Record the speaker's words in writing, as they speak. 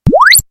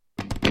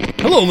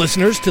Hello,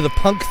 listeners, to the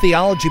Punk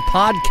Theology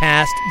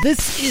Podcast.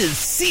 This is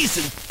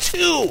Season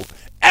 2,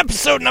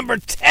 Episode number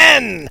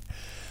 10,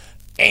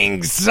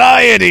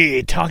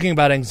 Anxiety. Talking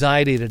about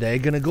anxiety today.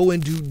 Going to go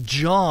into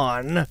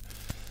John's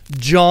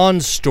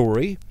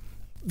story.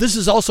 This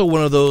is also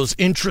one of those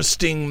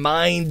interesting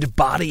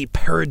mind-body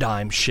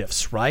paradigm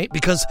shifts, right?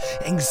 Because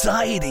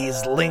anxiety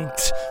is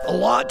linked a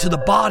lot to the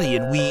body,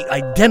 and we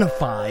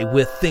identify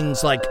with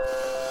things like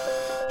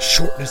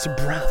shortness of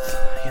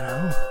breath,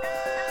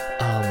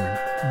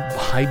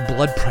 high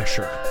blood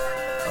pressure,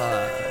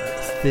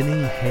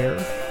 thinning hair.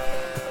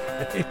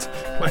 Right?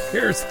 My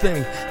hair is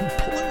thinning. I'm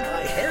pulling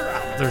my hair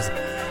out. There's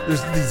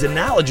these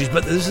analogies,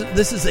 but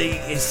this is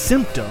a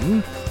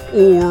symptom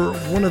or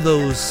one of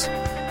those,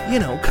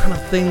 kind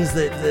of things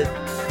that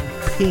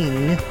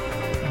ping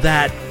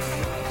that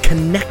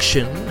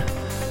connection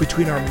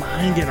between our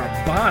mind and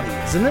our body,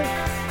 isn't it?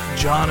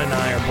 John and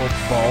I are both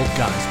bald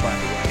guys, by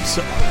the way,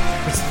 so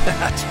it's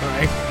that,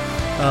 right?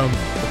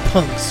 The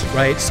punks,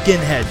 right?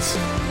 Skinheads.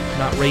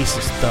 Not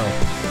racist, though.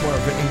 More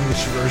of an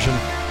English version of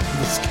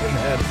the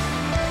skinhead.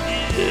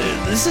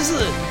 This is a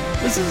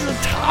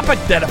topic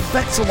that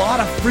affects a lot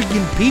of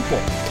freaking people.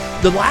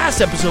 The last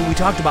episode we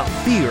talked about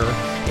fear,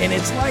 and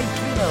it's like,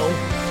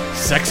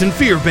 sex and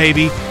fear,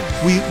 baby.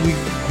 We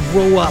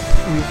grow up,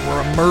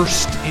 we're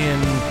immersed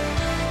in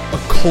a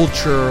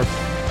culture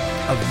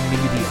of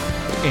media,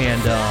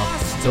 and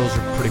those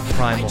are pretty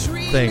primal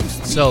things.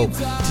 So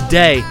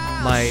today,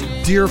 my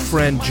dear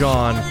friend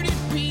John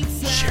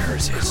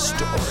shares his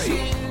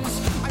story.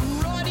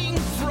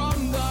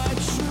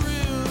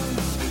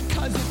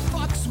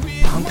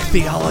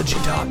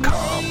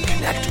 punktheology.com.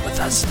 Connect with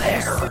us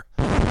there.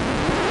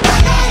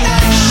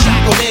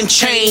 Shackled and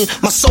chained,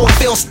 my soul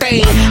feels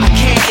stained. I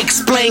can't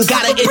explain,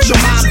 gotta itch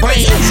on my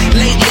brain.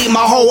 Lately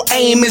my whole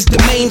aim is to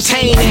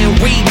maintain and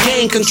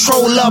regain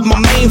control of my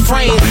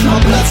mainframe.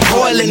 My blood's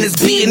boiling, it's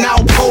beating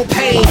out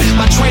propane.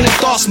 My train of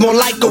thoughts more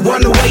like a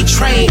runaway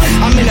train.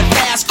 I'm in a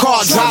fast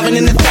car, driving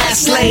in the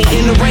fast lane.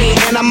 In the rain,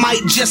 and I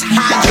might just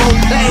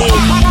hydroplane.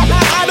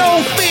 I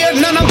don't fear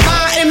none of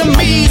my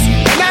enemies,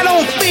 and I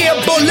don't fear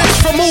bullets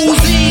from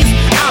Uzis.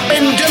 I've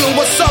been dealing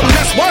with something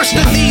that's worse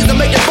than these. To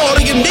make it fall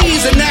to your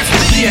knees, and that's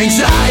the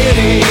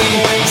anxiety.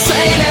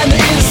 Sane and the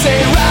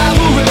insane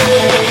rivalry.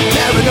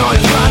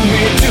 Paranoid run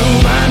me to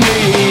my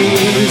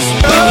knees.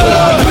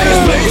 Oh,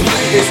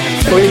 please.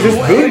 We just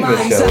booted the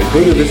show. We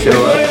booted the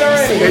show up.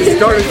 It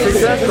started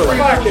successfully.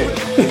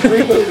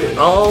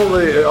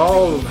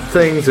 All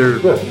things are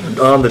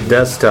on the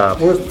desktop.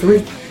 We're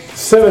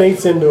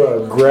 3/7/8 into a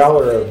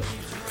growler of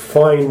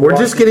fine. We're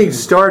just getting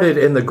started,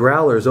 and the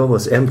growler is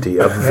almost empty.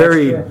 A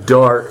very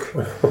dark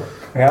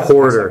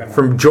porter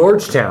from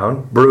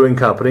Georgetown Brewing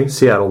Company,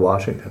 Seattle,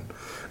 Washington.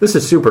 This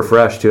is super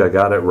fresh too. I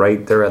got it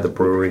right there at the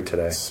brewery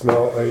today.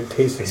 It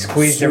tastes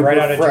squeezed it right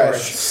out of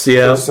fresh. George.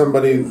 Yeah. So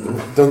somebody,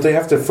 don't they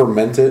have to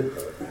ferment it?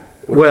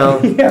 Well,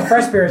 Yeah,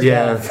 fresh beer is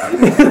yeah,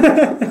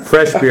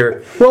 fresh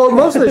beer. Well,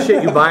 most of the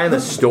shit you buy in the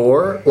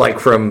store, like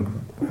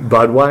from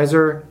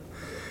Budweiser.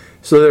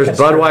 So there's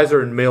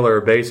Budweiser and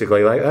Miller,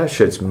 basically. Like, that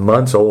shit's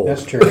months old.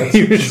 That's true. That's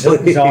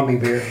usually zombie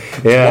beer.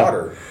 Yeah.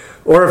 Water.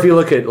 Or if you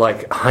look at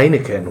like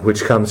Heineken,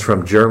 which comes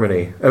from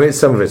Germany. I mean,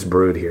 some of it's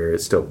brewed here.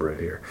 It's still brewed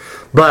here,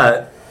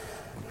 but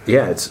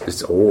yeah,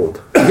 it's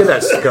old. You get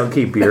that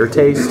skunky beer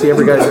taste. You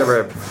guys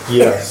ever?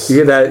 Yes. You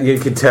get that? You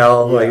can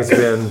tell like it's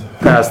been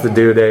past the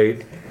due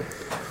date.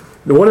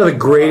 One of the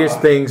greatest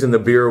things in the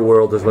beer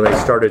world is when they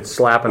started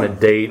slapping a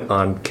date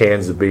on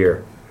cans of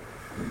beer.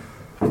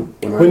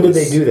 When did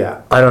they do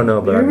that? I don't know,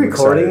 but Are you I'm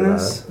recording excited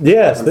this? about it.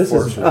 Yes, this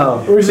is.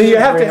 Oh. So you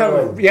have to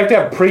have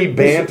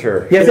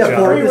pre-banter. Yes, this is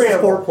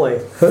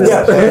foreplay.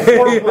 Yeah,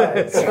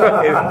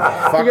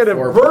 Fuck You're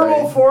gonna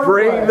verbal foreplay.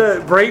 bring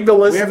the We have to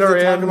listener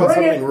talk in. about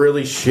something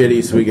really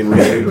shitty so we can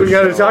read. We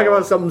got to talk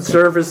about something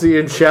surfacey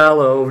and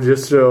shallow,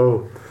 just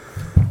so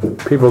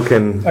people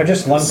can. I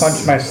just lung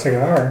punched my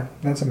cigar.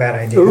 That's a bad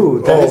idea.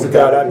 Ooh, that is a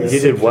God, bad I'd be You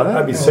did what?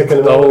 I'd be sick of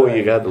it. Oh,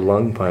 you got the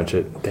lung punch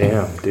it.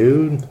 Damn,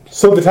 dude.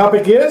 So the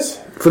topic is?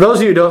 For those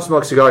of you who don't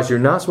smoke cigars, you're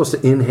not supposed to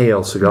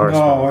inhale cigar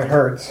smoke. No, it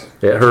hurts.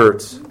 It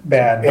hurts.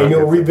 Bad. And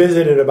you'll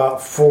revisit it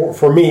about 4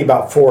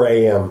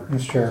 a.m.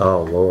 That's true.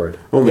 Oh, Lord.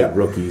 Only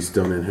rookies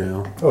don't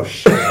inhale. Oh,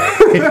 shit.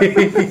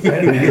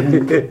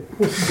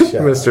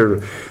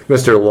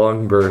 Mr.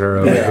 Lung Burner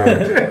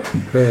over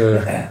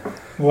here.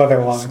 Leather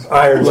lungs.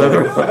 Iron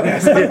leather.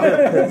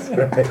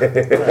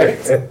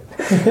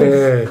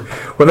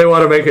 When they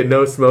want to make a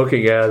no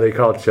smoking ad, they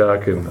call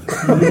Chuck and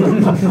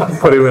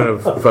put him in a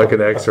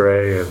fucking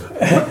X-ray.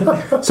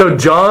 So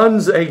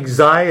John's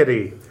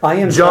anxiety. I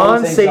am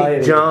John John's St.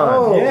 anxiety. John.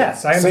 Oh.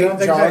 Yes, I am St.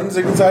 John's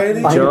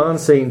anxiety? John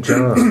St.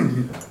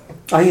 John.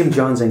 I am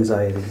John's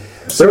anxiety.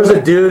 There was a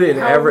dude in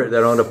Everett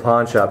that owned a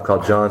pawn shop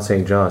called John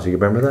St. John's. You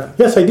remember that?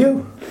 Yes, I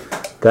do.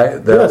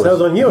 That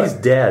He's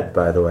dead,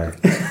 by the way.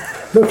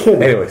 No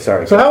kidding. Anyway,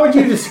 sorry. So how would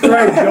you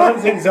describe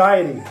John's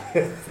anxiety?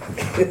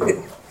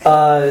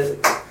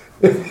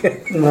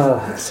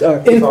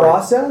 In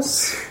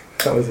process,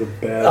 That was a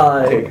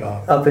bad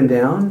takeoff. up and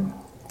down.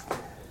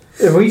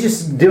 Are we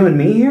just doing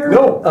me here?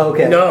 No. Oh,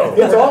 okay. No,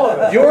 It's all of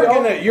it.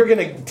 you're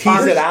gonna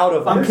tease it out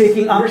of I'm us.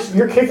 kicking.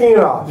 You're kicking it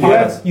off.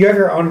 Yes. You have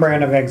your own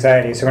brand of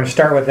anxiety, so we're going to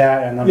start with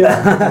that and then we'll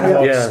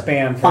Yeah.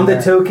 expand from I'm the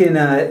there. token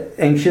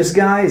anxious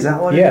guy. Is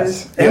that what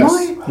Yes. it is? Am Yes.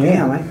 I?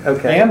 Yeah. Am I?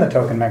 Okay. And the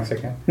token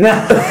Mexican.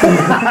 That's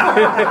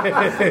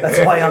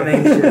why I'm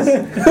anxious.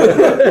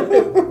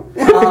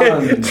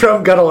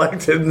 Trump got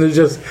elected and it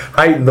just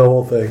heightened the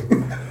whole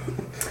thing.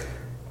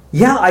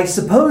 Yeah, I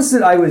suppose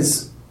that I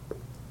was,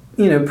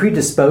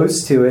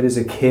 predisposed to it as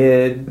a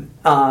kid.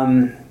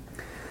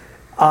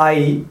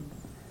 I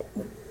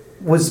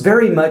was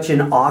very much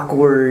an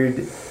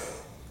awkward,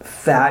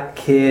 fat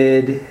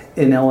kid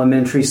in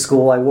elementary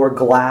school. I wore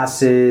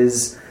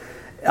glasses.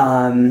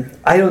 I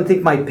don't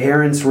think my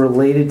parents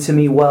related to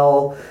me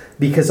well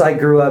because I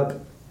grew up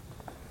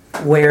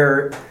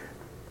where,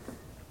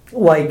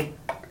 like,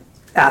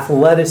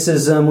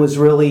 athleticism was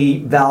really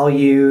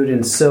valued,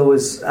 and so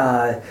was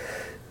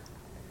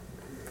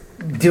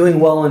doing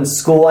well in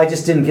school. I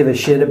just didn't give a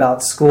shit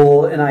about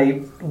school, and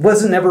I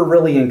wasn't ever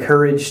really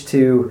encouraged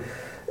to,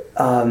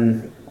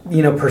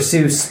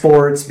 pursue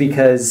sports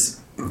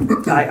because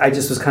I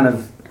just was kind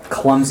of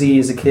clumsy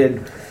as a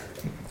kid.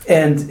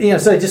 And,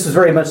 so I just was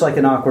very much like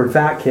an awkward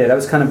fat kid. I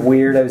was kind of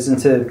weird. I was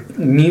into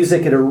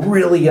music at a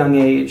really young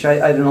age.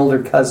 I had an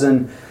older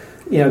cousin,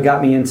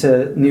 got me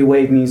into new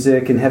wave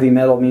music and heavy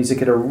metal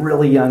music at a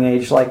really young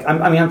age. Like,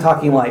 I'm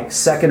talking like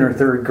second or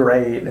third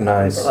grade.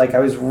 Nice. Like, I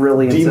was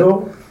really into...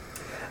 Devo?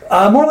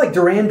 More like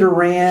Duran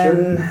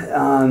Duran.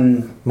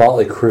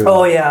 Motley Crue.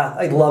 Oh yeah,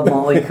 I love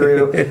Motley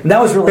Crue. And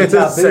that was really It's a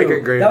taboo.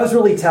 second grade. That was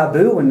really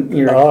taboo when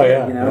you're a Oh, kid,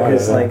 yeah.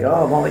 because like,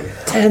 oh, Motley.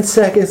 10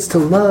 seconds to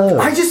love.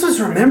 I just was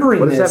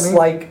remembering What does this. that mean?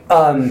 Like,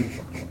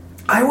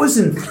 I was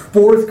in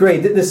fourth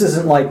grade. This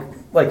isn't like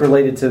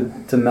related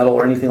to metal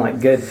or anything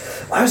like good.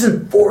 I was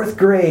in fourth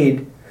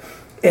grade,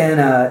 and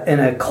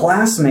a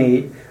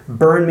classmate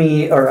copied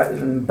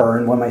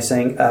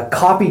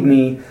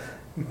me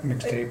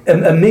Mixtape.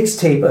 a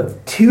mixtape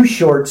of Too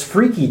Short's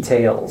Freaky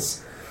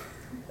Tales.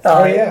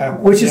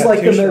 Which is Yeah,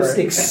 like Too the most Short.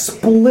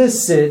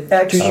 explicit,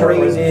 Short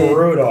was X-rated,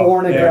 brutal.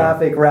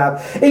 pornographic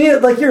rap.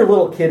 And like you're a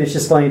little kid, it's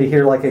just funny to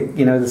hear like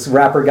this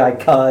rapper guy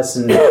cuss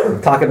and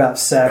talk about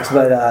sex.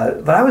 But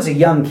I was a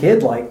young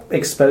kid, like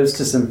exposed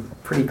to some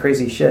pretty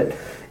crazy shit.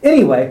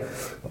 Anyway,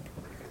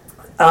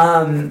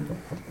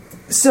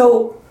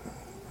 so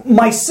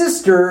my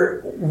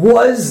sister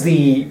was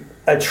the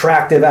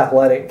attractive,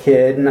 athletic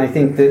kid, and I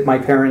think that my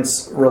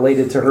parents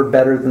related to her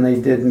better than they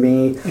did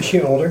me. Is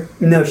she older?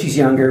 No, she's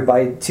younger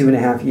by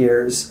 2.5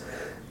 years.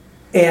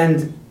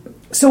 And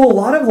so a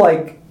lot of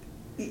a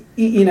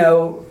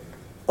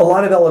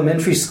lot of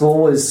elementary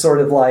school was sort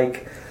of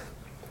like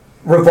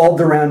revolved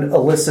around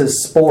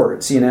Alyssa's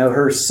sports,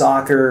 her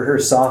soccer, her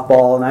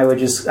softball, and I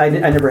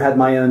never had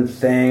my own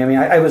thing. I mean,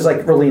 I was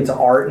like really into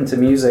art, into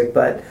music,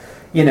 but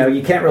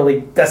you can't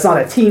really, that's not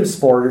a team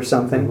sport or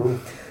something.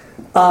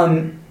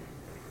 Mm-hmm.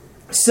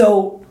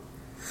 So,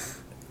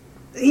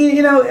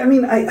 I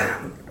mean,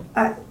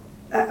 I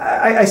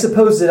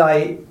suppose that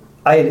I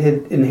had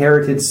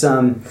inherited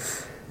some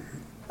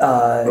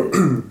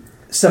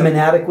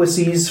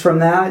inadequacies from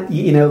that,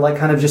 like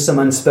kind of just some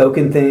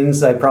unspoken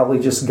things I probably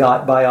just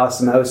got by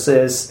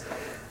osmosis.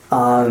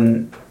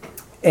 And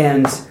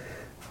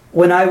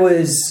when I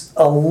was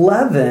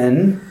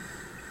 11,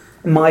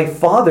 my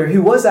father,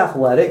 who was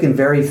athletic and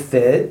very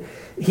fit,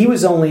 he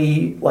was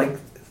only like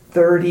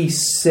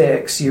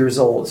 36 years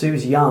old, so he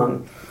was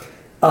young.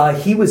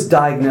 He was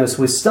diagnosed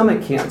with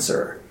stomach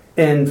cancer,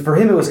 and for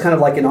him it was kind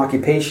of like an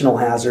occupational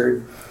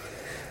hazard.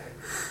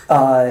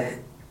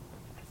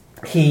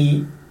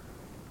 He,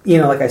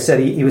 like I said,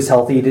 he was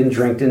healthy. He didn't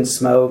drink, didn't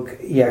smoke.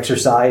 He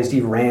exercised.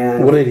 He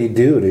ran. What did he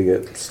do to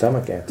get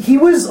stomach cancer? He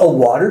was a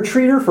water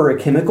treater for a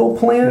chemical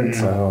plant.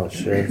 Oh,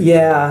 shit.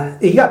 Yeah,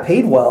 he got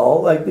paid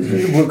well, like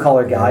he's a blue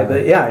collar guy,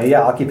 but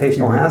yeah,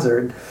 occupational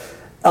hazard.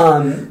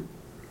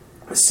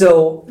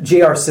 So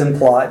J.R.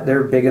 Simplot,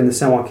 they're big in the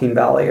San Joaquin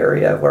Valley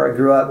area where I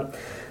grew up.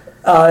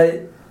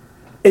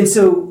 And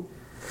so,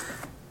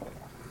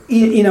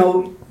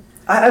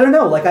 I don't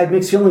know, like I had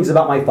mixed feelings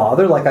about my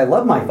father. Like I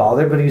love my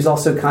father, but he was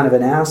also kind of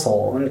an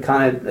asshole and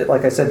kind of,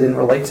 like I said, didn't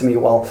relate to me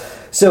well.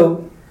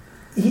 So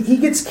he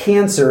gets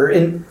cancer.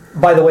 And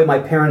by the way, my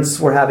parents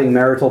were having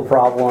marital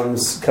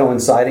problems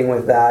coinciding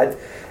with that.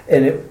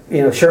 And,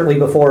 shortly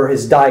before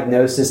his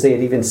diagnosis, they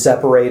had even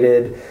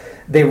separated.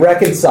 They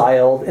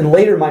reconciled, and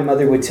later my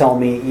mother would tell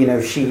me,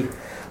 she,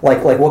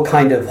 like what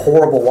kind of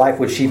horrible wife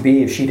would she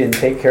be if she didn't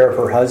take care of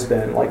her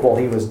husband, like while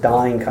he was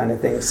dying, kind of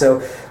thing.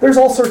 So there's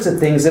all sorts of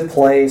things at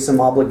play, some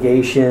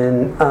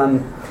obligation.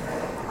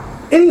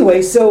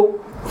 Anyway, so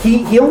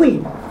he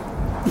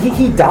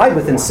died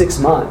within 6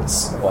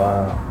 months.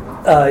 Wow.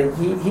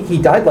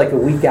 He died like a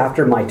week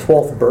after my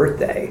 12th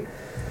birthday,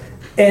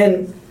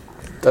 and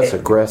That's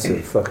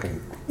aggressive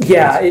fucking...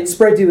 Yeah, it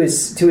spread to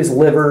his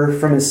liver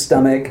from his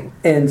stomach.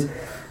 And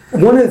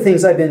one of the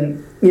things I've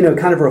been,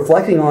 kind of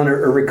reflecting on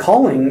or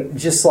recalling,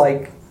 just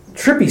like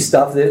trippy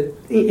stuff that,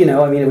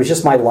 it was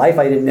just my life.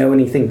 I didn't know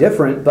anything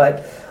different.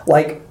 But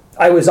like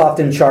I was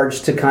often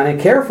charged to kind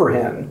of care for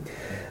him.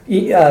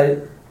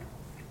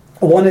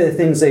 One of the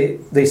things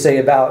they say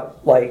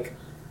about like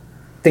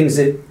things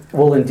that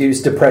will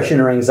induce depression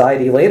or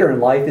anxiety later in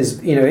life is,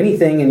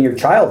 anything in your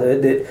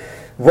childhood that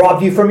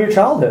robbed you from your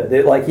childhood,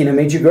 that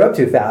made you grow up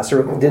too fast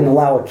or didn't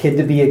allow a kid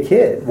to be a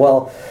kid.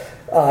 Well,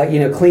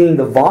 cleaning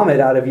the vomit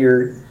out of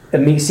your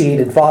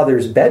emaciated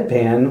father's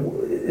bedpan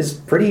is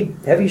pretty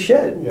heavy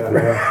shit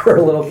for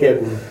a little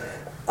kid.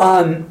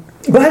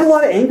 But I had a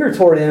lot of anger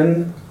toward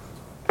him,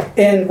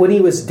 and when he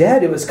was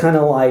dead, it was kind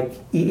of like,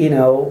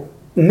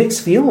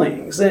 mixed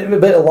feelings.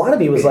 But a lot of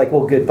me was like,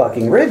 well, good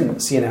fucking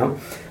riddance,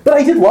 But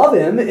I did love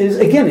him.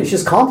 It's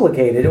just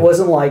complicated. It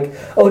wasn't like,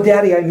 oh,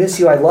 Daddy, I miss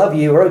you, I love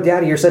you, or oh,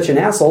 Daddy, you're such an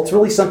asshole. It's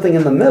really something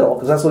in the middle,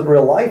 because that's what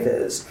real life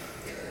is.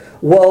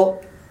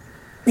 Well,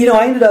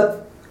 I ended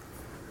up,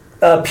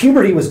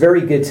 puberty was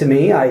very good to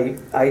me. I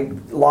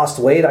lost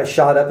weight. I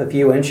shot up a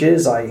few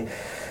inches. I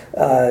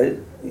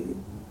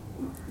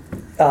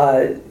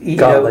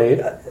got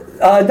laid?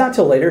 Not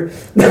till later.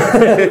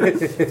 I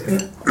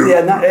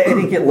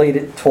didn't get laid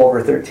at 12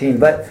 or 13,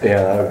 but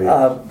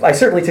I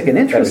certainly took an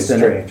interest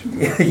in it.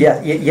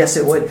 Yes,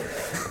 it would.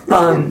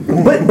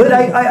 But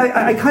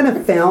I kind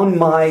of found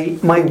my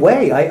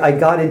way. I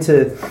got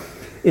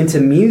into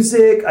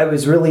music. I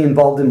was really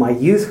involved in my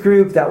youth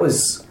group. That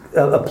was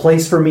a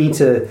place for me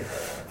to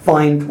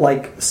find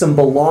like some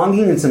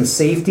belonging and some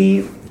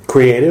safety.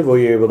 Creative? Were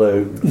you able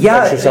to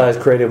exercise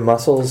creative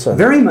muscles?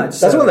 Very much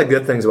so. That's one of the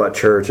good things about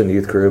church and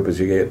youth group is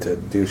you get to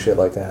do shit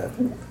like that.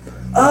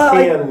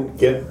 And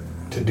get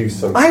to do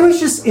something. I was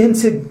just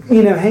into,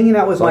 hanging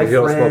out with my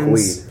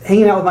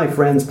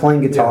friends,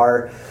 playing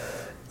guitar.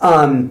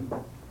 Yeah.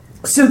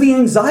 So the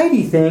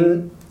anxiety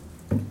thing,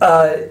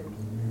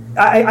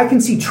 I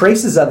can see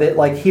traces of it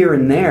like here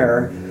and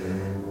there.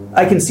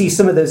 I can see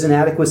some of those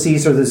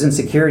inadequacies or those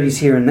insecurities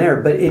here and there,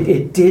 but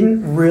it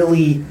didn't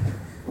really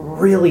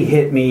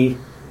hit me.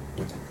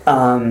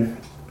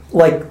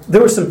 Like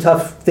there were some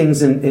tough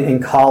things in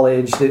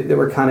college that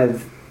were kind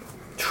of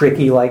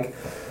tricky. Like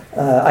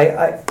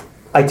I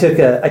took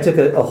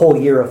a whole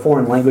year of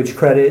foreign language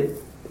credit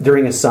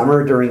during a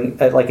summer, during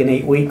like an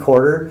 8-week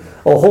quarter,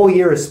 a whole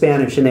year of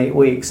Spanish in 8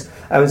 weeks.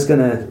 I was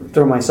gonna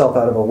throw myself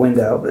out of a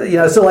window,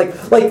 So like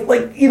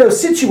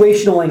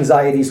situational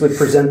anxieties would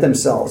present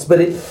themselves,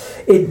 but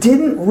it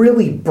didn't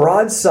really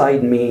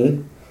broadside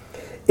me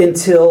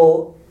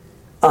until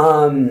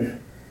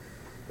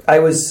I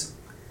was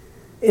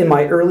in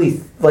my early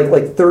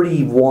like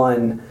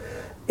 31,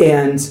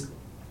 and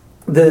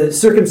the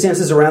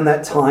circumstances around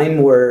that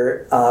time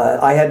were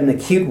I had an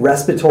acute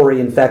respiratory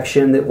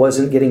infection that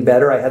wasn't getting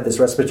better. I had this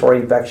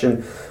respiratory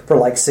infection for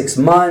like 6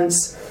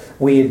 months.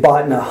 We had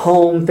bought in a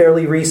home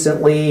fairly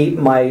recently.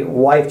 My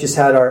wife just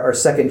had our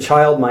second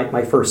child,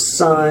 my first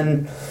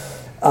son.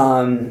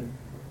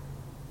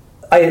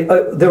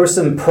 There were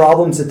some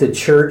problems at the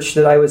church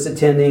that I was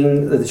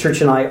attending. The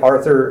church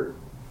Arthur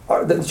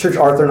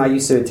and I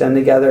used to attend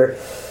together,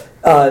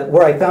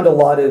 where I found a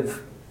lot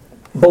of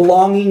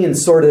belonging and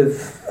sort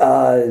of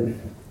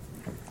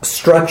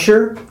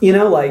structure,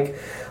 like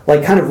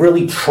kind of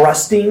really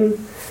trusting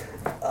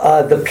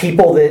the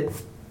people that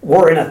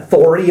were in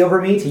authority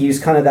over me, to use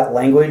kind of that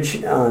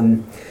language.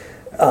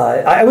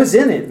 I was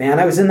in it, man.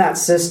 I was in that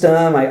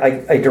system.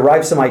 I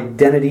derived some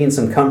identity and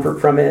some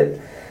comfort from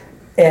it.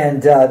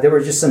 And there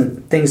were just some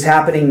things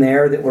happening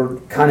there that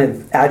were kind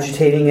of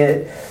agitating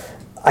it.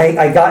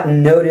 I got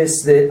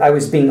notice that I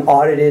was being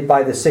audited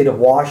by the state of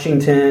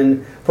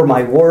Washington for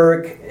my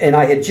work, and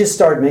I had just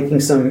started making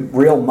some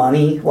real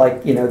money,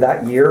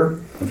 that year.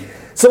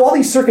 So all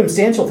these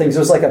circumstantial things, it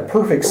was like a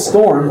perfect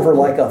storm for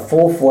like a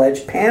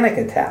full-fledged panic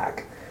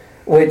attack,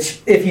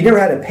 which, if you never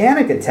had a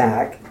panic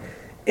attack,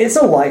 it's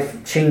a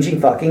life-changing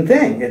fucking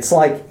thing. It's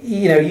like,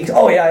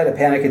 I had a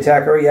panic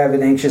attack, or you have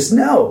an anxious.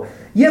 No.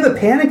 You have a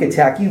panic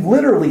attack, you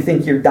literally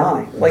think you're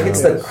dying. Like,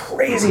 it's the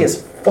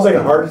craziest. It was like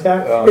a heart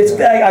attack?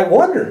 I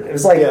wondered. It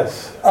was like,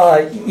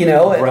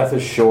 breath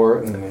is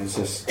short, and it's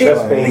just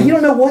chest pain. You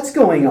don't know what's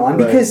going on,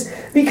 because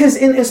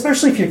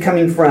especially if you're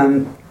coming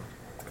from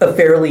a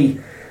fairly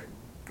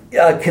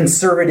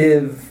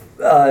conservative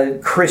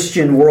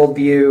Christian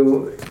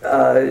worldview.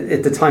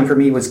 At the time for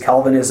me was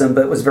Calvinism,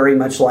 but it was very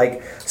much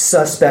like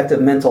suspect of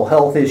mental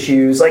health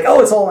issues. Like,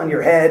 oh, it's all in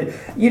your head.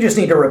 You just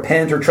need to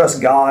repent or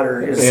trust God,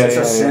 or it's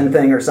a sin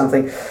thing or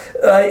something.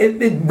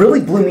 It really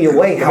blew me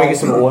away. Can I get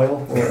some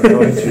oil?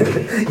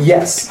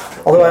 Yes.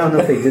 Although I don't know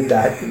if they did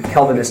that.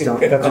 Calvinists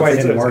don't. That's why it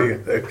didn't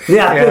work.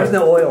 Yeah, there was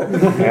no oil.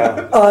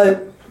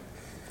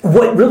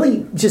 What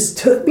really just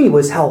took me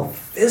was how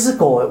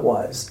physical it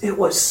was. It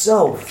was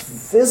so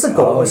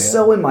physical. It was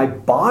so in my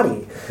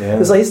body. Yeah. It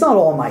was like, it's not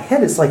all in my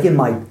head. It's like in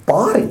my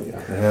body.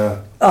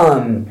 Yeah.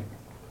 And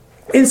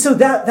so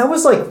that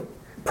was like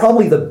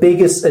probably the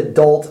biggest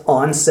adult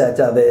onset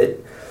of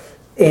it.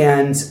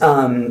 And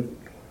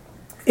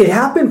it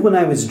happened when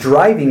I was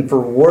driving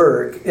for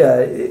work,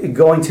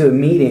 going to a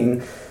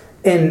meeting.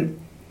 And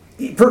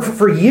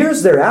for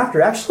years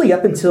thereafter, actually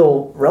up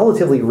until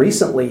relatively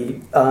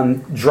recently,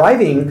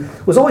 driving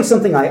was always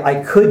something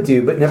I could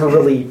do, but never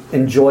really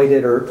enjoyed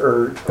it.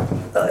 Or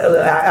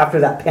after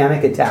that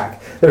panic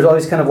attack, there was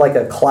always kind of like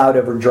a cloud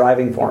over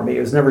driving for me.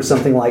 It was never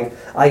something like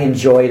I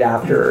enjoyed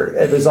after.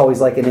 It was always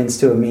like an ends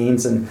to a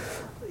means, and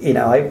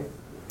I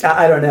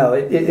don't know.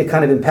 It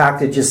kind of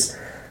impacted just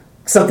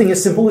something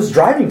as simple as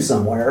driving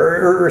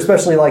somewhere, or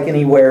especially like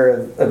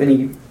anywhere of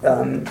any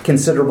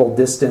considerable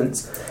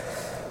distance.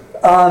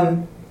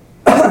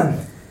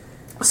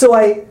 So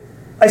I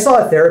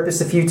saw a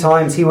therapist a few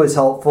times. He was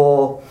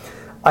helpful.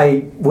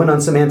 I went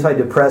on some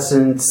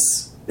antidepressants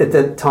at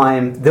that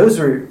time. Those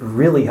were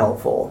really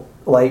helpful.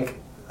 Like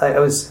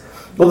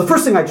the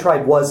first thing I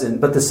tried wasn't,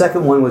 but the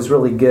second one was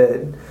really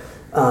good.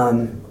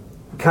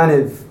 Kind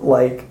of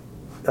like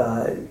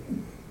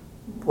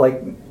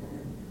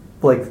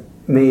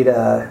made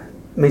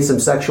some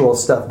sexual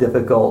stuff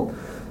difficult.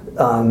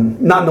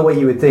 Not in the way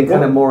you would think,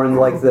 kind of more in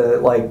like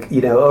the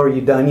are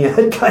you done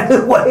yet kind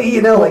of way,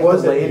 What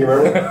was it? You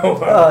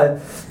remember?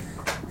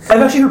 I've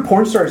actually heard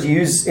porn stars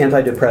use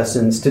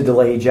antidepressants to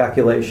delay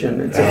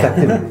ejaculation. It's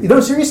effective. No,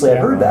 seriously, I've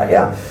heard that.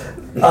 Yeah.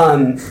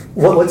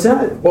 What's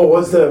that? What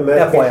was the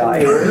medication?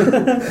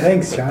 FYI.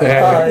 Thanks, John.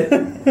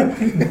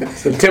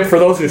 It's a tip for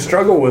those who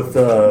struggle with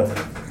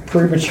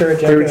Premature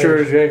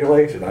ejaculation.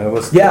 ejaculation. I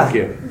was Yeah. thank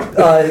you.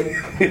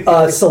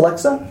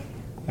 Celexa?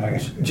 Okay.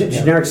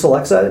 Generic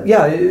Celexa?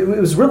 Yeah, it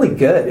was really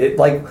good.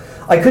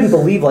 I couldn't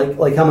believe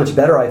like how much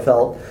better I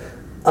felt.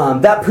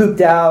 That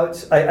pooped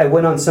out. I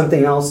went on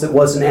something else that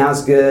wasn't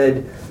as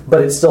good,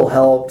 but it still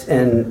helped,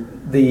 and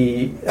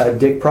the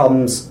dick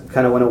problems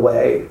kind of went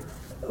away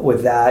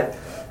with that.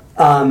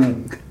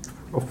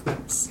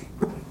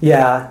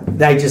 Yeah,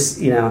 I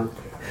just,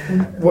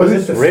 Was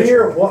it the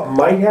fear of what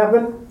might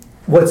happen?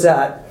 What's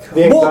that?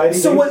 The anxiety.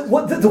 So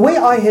the way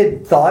I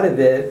had thought of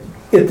it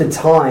at the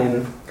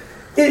time,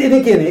 and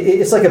again,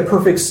 it's like a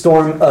perfect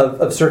storm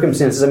of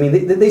circumstances. I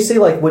mean, they say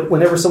like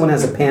whenever someone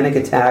has a panic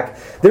attack,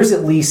 there's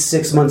at least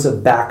 6 months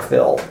of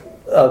backfill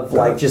of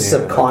like just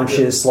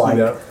subconscious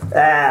Bottling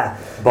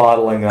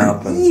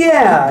up and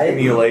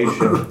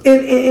accumulation.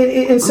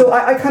 And so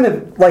I kind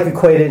of like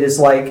equate it as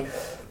like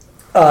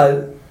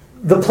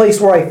the place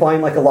where I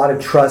find like a lot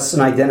of trust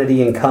and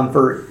identity and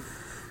comfort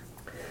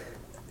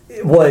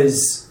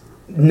was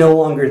no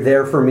longer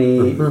there for me.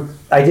 Mm-hmm.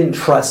 I didn't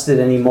trust it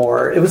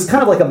anymore. It was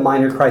kind of like a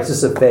minor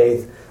crisis of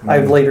faith. Mm-hmm.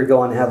 I'd later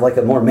go on and have like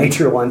a more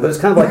major one, but it was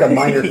kind of like a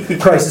minor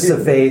crisis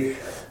of faith.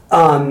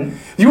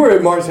 You were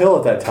at Mars Hill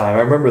at that time.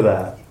 I remember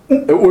that. We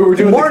were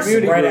doing the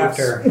community right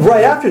groups.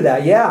 Right after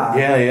that, yeah.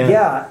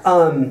 Yeah.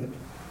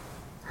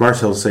 Mars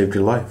Hill saved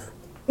your life.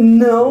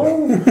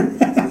 No.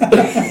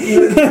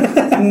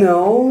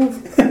 No.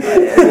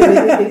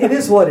 It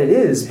is what it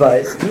is,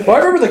 but... Well, I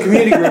remember the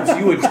community groups,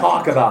 you would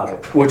talk about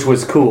it, which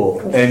was cool,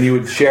 and you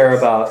would share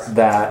about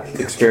that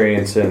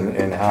experience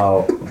and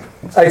how...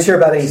 I'd share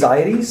about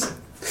anxieties?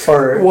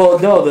 Or... Well,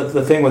 no,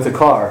 the thing with the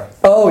car.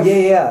 Oh,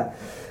 yeah.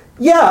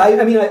 Yeah,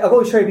 I mean, I've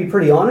always tried to be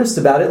pretty honest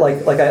about it,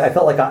 like I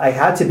felt like I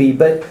had to be,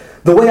 but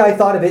the way I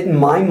thought of it in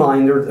my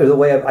mind, or the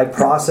way I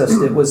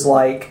processed it, was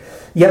like,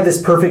 you have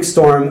this perfect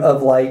storm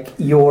of like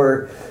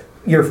your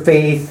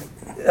faith,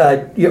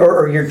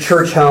 or your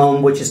church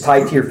home, which is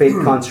tied to your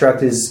faith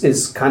construct,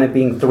 is kind of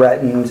being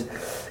threatened,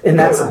 and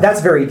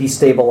that's very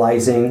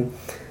destabilizing.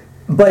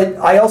 But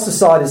I also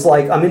saw it as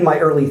like, I'm in my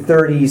early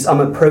 30s, I'm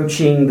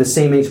approaching the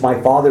same age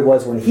my father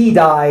was when he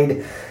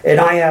died,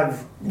 and I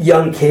have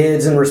young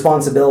kids and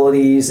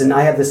responsibilities, and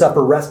I have this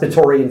upper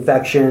respiratory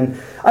infection.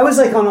 I was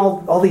like on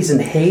all these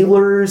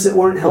inhalers that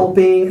weren't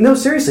helping. No,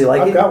 seriously,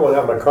 like I've got one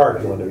out in my car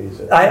if you want to use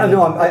it. I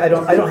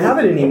don't have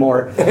it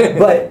anymore.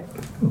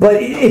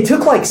 But it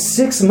took like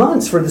 6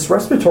 months for this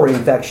respiratory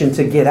infection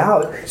to get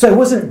out. So I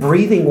wasn't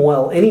breathing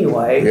well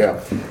anyway.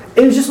 Yeah.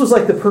 And it just was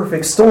like the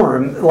perfect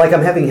storm. Like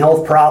I'm having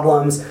health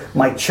problems.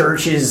 My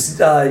church is,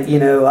 This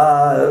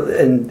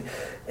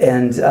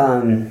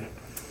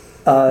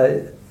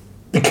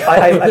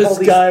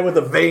guy with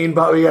a vein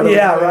popping out of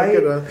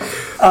right?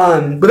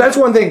 But that's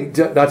one thing,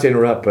 not to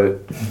interrupt,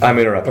 but I'm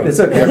interrupting. It's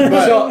okay.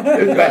 So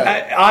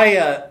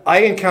I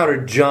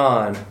encountered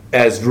John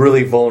as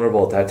really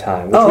vulnerable at that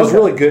time, which was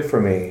really good for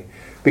me,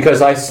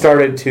 because I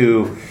started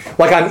to,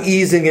 like, I'm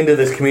easing into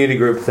this community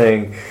group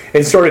thing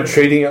and started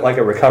treating it like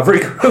a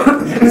recovery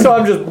group. So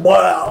I'm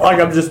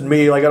just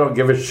me, like I don't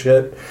give a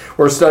shit.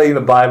 We're studying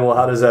the Bible.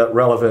 How does that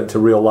relevant to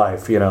real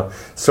life?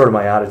 Sort of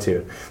my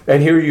attitude.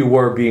 And here you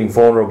were being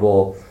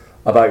vulnerable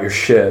about your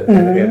shit,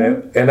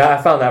 and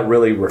I found that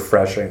really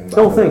refreshing.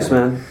 Oh, thanks,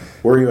 man.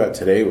 Where are you at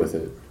today with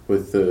it,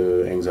 with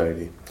the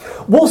anxiety?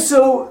 Well,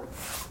 so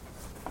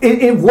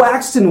it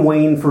waxed and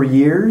waned for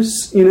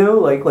years,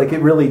 like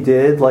it really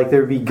did. Like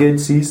there'd be good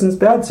seasons,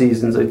 bad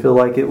seasons. I feel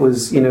like it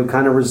was,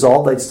 kind of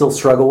resolved. I'd still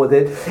struggle with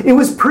it. It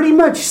was pretty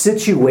much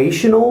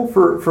situational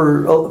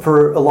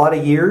for a lot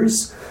of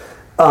years.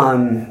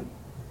 I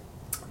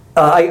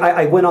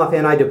went off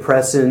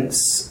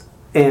antidepressants,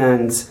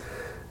 and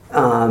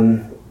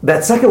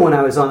that second one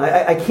I was on,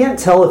 I can't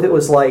tell if it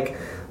was like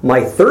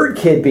my third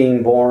kid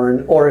being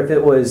born, or if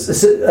it was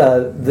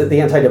the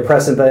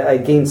antidepressant, but I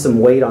gained some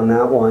weight on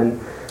that one.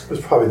 It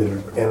was probably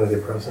the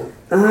antidepressant.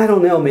 I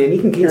don't know, man. You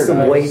can gain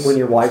some weight when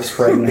your wife's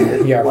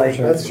pregnant. Yeah, like,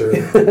 sure. That's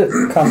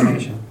true.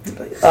 Combination.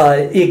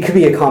 It could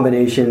be a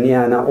combination,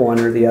 yeah, not one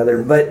or the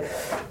other. But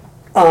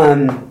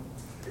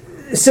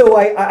so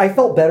I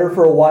felt better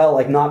for a while,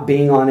 like not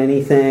being on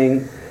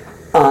anything.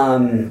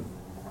 And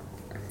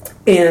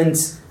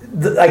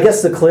I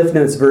guess the Cliff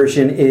Notes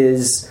version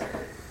is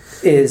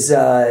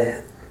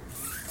it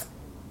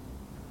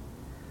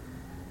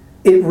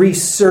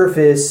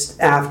resurfaced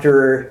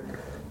after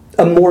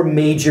a more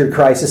major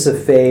crisis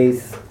of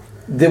faith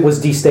that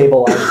was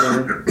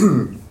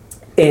destabilizing,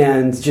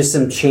 and just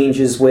some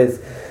changes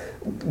with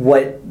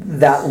what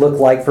that looked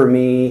like for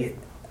me.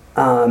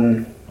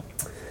 And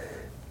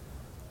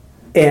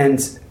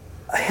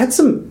I had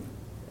some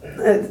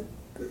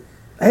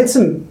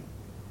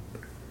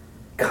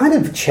kind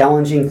of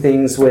challenging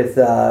things with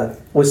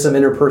some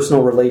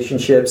interpersonal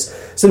relationships,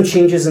 some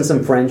changes in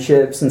some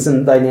friendships and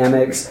some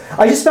dynamics.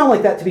 I just found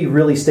like that to be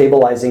really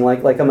stabilizing.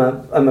 Like I'm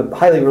a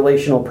highly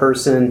relational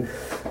person,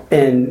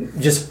 and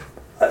just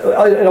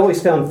I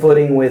always found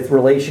footing with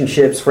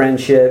relationships,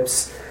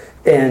 friendships,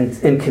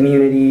 and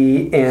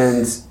community,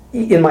 and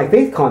in my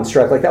faith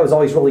construct. Like that was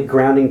always really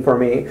grounding for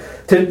me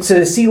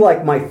to see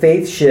like my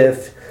faith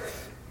shift.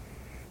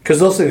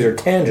 Because those things are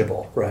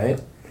tangible, right?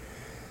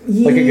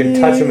 Like you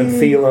can touch them and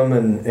feel them,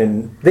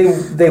 and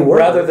they were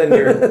rather than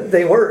your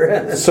they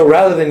were. So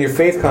rather than your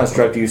faith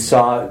construct,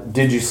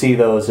 did you see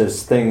those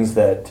as things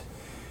that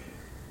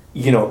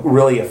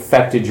really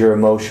affected your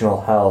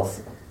emotional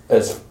health,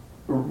 as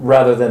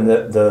rather than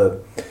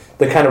the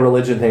kind of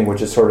religion thing,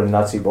 which is sort of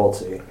nutsy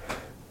boltsy?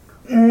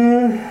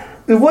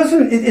 It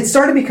wasn't. It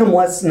started to become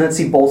less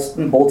nutsy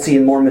boltsy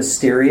and more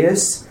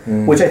mysterious,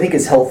 which I think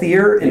is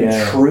healthier and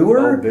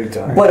truer, big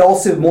time. but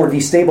also more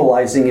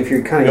destabilizing if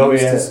you're kind of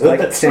used to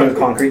like standing on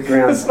concrete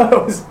ground.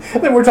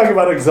 Then we're talking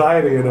about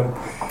anxiety in them.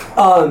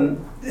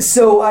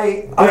 So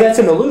that's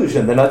an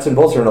illusion. The nuts and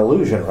bolts are an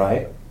illusion,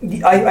 right?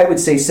 I would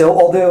say so.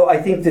 Although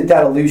I think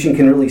that illusion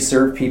can really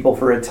serve people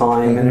for a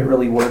time, and it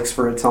really works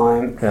for a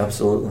time.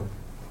 Absolutely.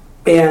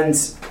 And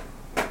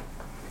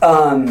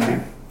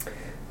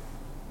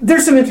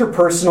there's some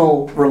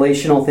interpersonal,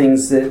 relational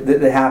things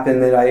that happen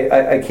that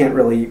I can't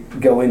really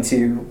go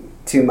into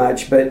too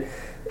much, but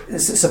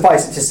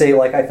suffice it to say,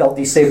 like I felt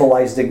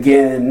destabilized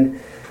again.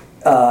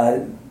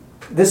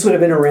 This would have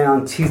been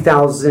around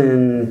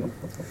 2000.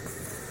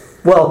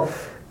 Well,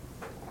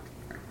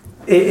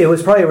 it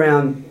was probably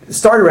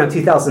started around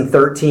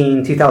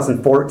 2013,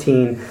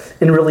 2014,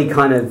 and really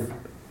kind of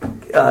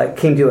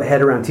came to a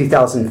head around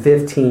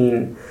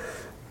 2015,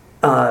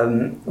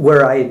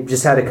 where I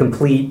just had a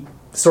complete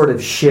sort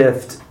of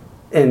shift,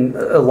 and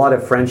a lot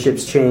of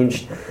friendships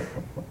changed.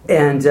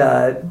 And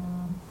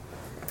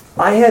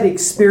I had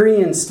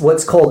experienced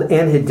what's called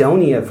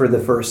anhedonia for the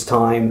first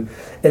time,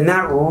 and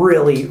that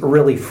really,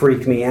 really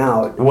freaked me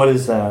out. What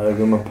is that? I'm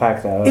going to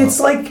pack that up. It's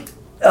like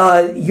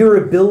your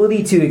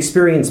ability to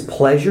experience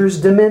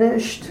pleasures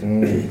diminished.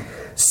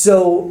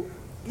 So,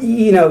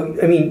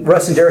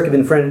 Russ and Derek have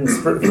been friends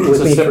with me. It's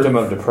a symptom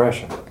of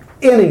depression.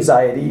 And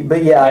anxiety,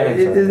 but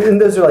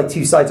and those are like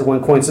two sides of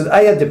one coin. So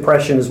I had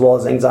depression as well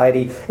as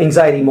anxiety.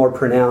 Anxiety more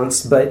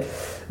pronounced, but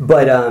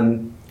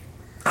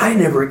I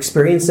never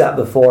experienced that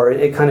before.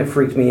 It kind of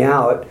freaked me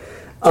out.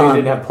 So you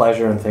didn't have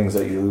pleasure in things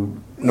that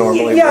you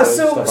normally yeah.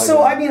 would,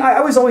 So I mean,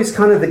 I was always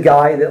kind of the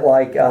guy that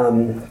like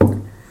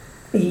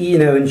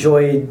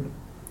enjoyed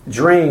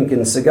drink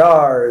and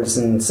cigars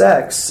and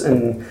sex,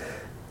 and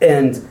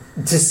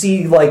to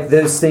see like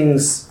those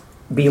things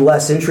be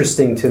less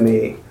interesting to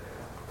me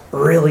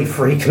really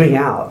freaked me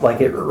out.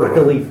 Like it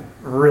really,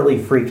 really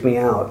freaked me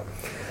out.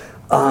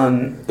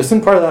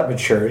 Isn't part of that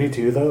maturity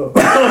too, though?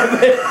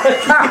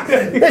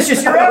 That's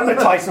just your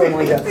appetite, something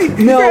like that.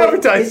 No, your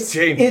appetite's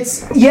changed.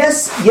 It's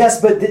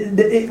yes, but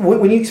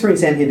when you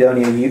experience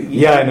anhedonia,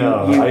 I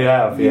know. I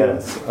have.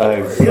 Yes,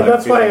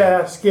 that's why I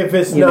ask if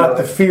it's not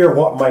the fear of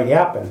what might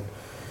happen.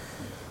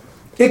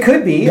 It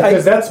could be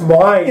because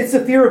it's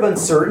the fear of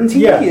uncertainty.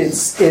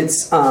 Yes.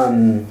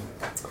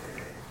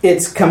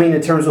 It's coming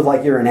to terms with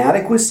like your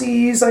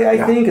inadequacies.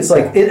 I think it's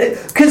like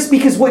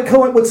because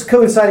what's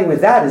coinciding with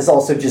that is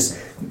also just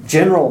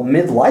general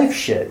midlife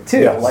shit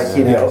too. Yes. Like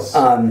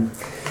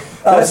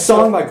that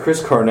song by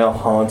Chris Cornell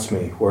haunts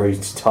me, where he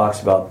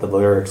talks about the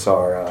lyrics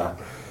are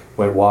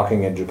when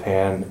walking in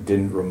Japan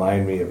didn't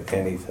remind me of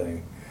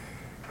anything.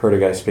 Heard a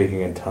guy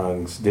speaking in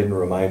tongues, didn't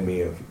remind me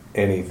of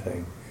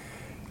anything.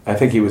 I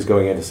think he was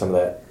going into some of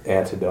that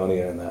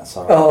anhedonia in that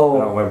song. Oh.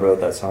 I don't remember what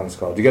that song's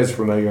called. You guys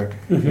familiar?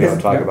 You know what I'm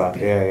talking about?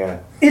 Yeah.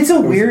 It's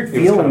a weird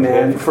feeling,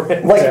 man.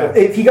 Like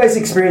if you guys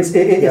experience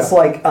it, it's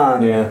like I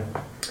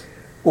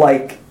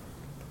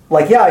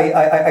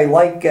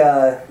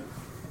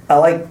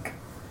like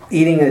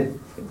eating a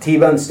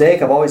T-bone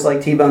steak. I've always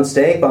liked T-bone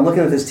steak, but I'm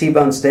looking at this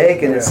T-bone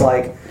steak, and it's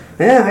like,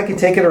 I could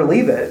take it or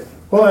leave it.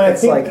 Well, and I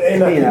think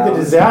the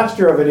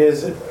disaster of it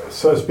is,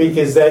 so to speak,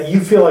 is that you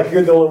feel like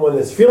you're the only one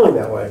that's feeling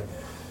that way.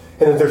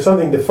 and that there's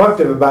something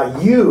defective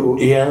about you.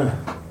 Yeah.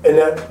 And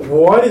that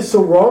what is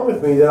so wrong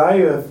with me that I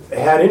have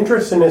had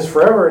interest in this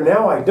forever and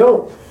now I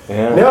don't.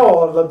 Yeah. Now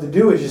all I'd love to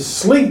do is just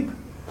sleep.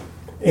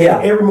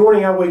 And every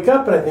morning I wake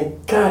up and I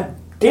think, God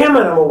damn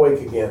it, I'm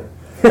awake again.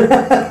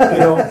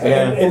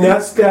 And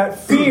that's that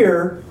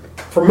fear,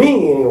 for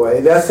me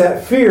anyway, that's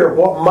that fear of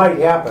what might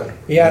happen.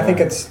 Yeah, I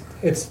think it's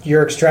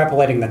you're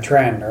extrapolating the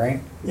trend, right?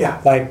 Yeah.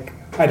 Like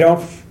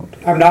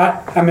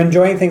I'm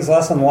enjoying things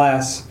less and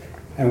less.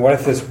 And what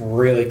if this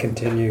really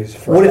continues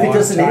for What a if it long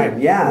doesn't time?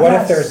 end? Yeah. What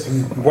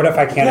if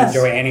I can't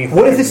enjoy anything?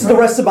 What if this is the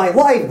rest of my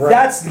life? Right.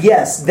 That's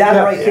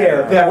right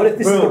there. Yeah. What if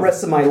this is the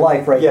rest of my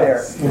life right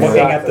there? Looking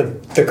at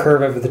the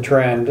curve of the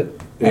trend.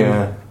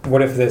 Yeah.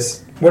 What if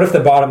the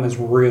bottom is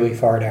really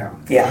far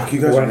down? Yeah.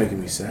 You guys are making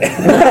me sad.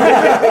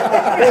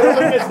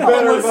 It's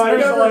better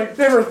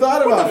Never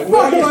thought about it.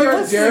 What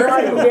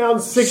down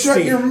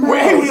 60.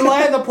 Hey, we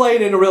land the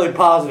plane in a really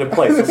positive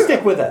place, so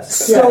stick with us.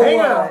 So,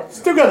 hang on.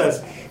 Stick with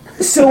us.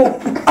 So,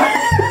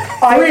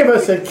 Three of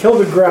us had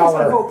killed a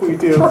growler. I hope we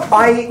do.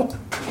 I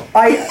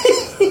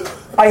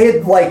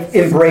had like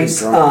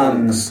embraced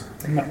Crash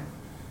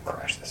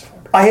this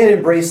forward. I had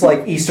embraced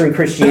like Eastern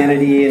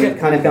Christianity and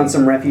kind of found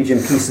some refuge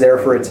and peace there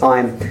for a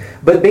time.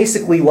 But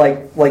basically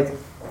like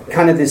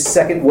kind of this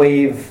second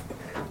wave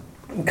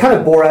kind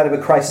of bore out of a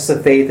crisis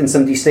of faith and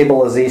some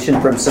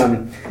destabilization from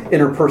some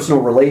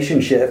interpersonal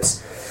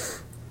relationships.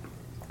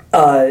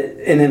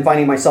 And then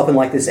finding myself in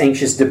like this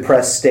anxious,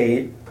 depressed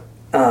state.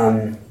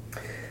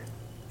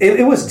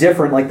 It was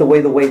different, like the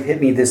way the wave hit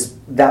me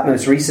that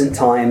most recent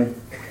time,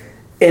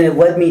 and it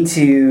led me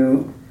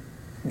to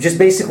just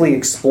basically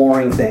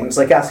exploring things,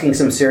 like asking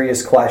some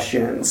serious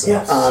questions.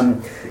 Yes.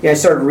 I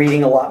started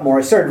reading a lot more.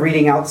 I started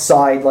reading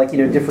outside, like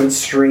different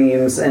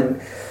streams,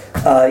 and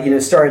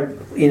started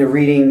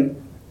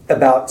reading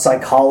about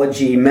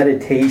psychology,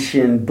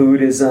 meditation,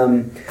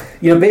 Buddhism.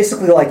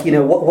 Basically like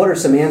what are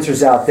some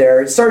answers out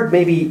there. It started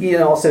maybe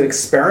also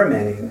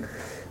experimenting.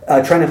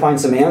 Trying to find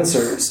some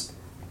answers.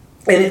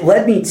 And it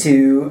led me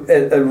to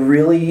a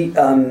really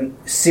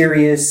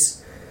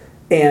serious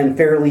and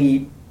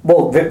very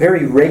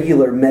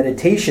regular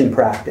meditation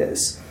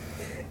practice.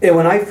 And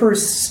when I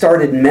first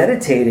started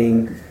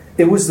meditating,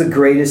 it was the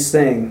greatest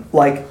thing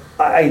like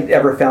I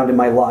ever found in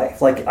my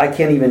life. Like I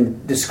can't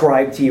even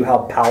describe to you how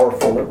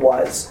powerful it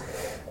was.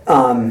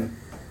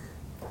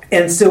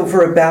 And so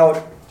for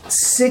about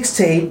 6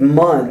 to 8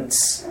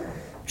 months,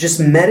 just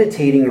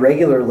meditating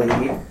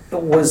regularly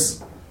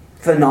was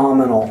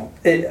phenomenal.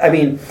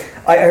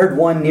 I heard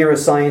one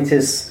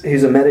neuroscientist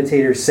who's a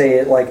meditator say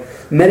it like,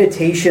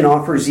 meditation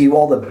offers you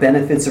all the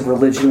benefits of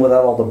religion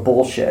without all the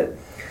bullshit.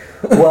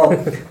 Well,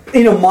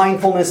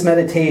 mindfulness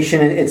meditation,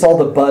 it's all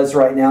the buzz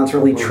right now. It's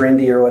really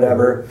trendy or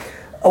whatever.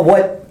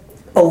 What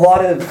a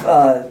lot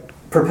of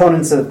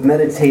proponents of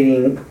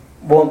meditating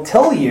won't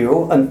tell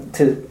you,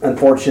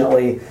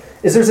 unfortunately,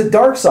 is there's a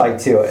dark side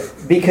to it.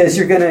 Because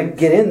you're going to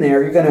get in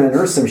there, you're going to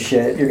unearth some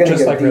shit. You're going to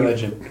just like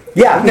religion.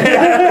 Yeah,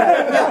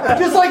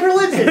 just like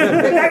religion.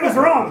 The guy was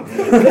wrong.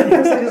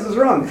 This was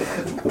wrong.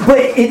 But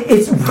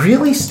it's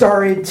really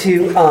started to...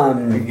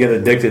 You get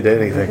addicted to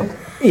anything.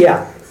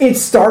 Yeah, it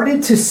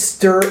started to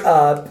stir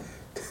up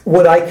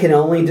what I can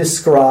only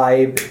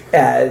describe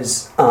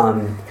as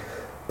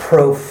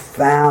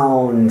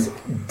profound,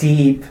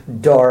 deep,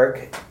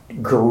 dark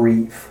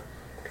grief.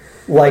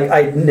 Like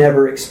I'd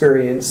never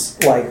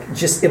experienced,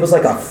 it was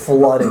like a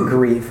flood of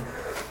grief.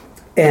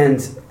 And,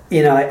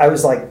 I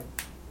was like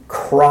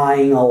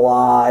crying a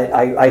lot.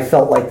 I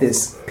felt like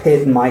this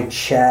pit in my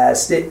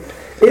chest. It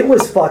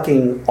was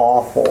fucking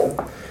awful.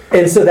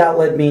 And so that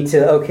led me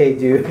to, okay,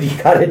 dude, you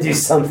got to do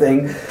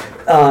something.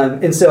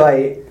 And so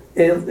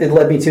it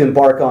led me to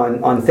embark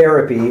on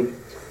therapy.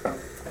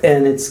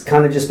 And it's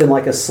kind of just been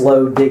like a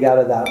slow dig out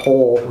of that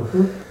hole.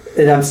 Mm-hmm.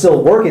 And I'm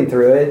still working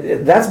through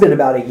it. That's been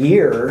about a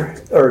year,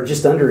 or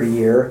just under a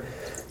year.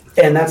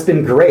 And that's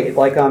been great.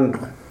 Like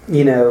I'm,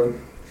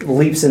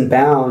 leaps and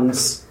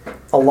bounds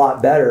a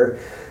lot better.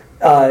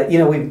 I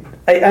don't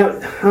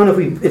know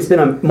if it's been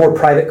on more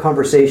private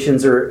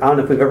conversations, or I don't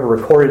know if we've ever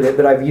recorded it,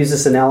 but I've used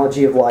this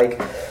analogy of like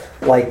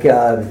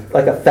a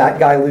fat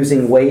guy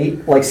losing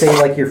weight, like say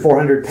like you're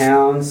 400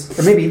 pounds,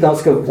 or maybe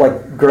let's go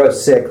like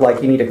gross sick,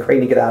 like you need a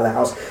crane to get out of the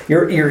house.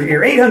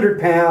 You're 800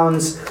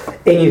 pounds,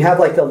 and you have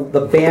like the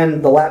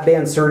lap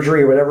band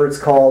surgery or whatever it's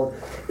called,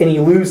 and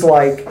you lose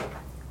like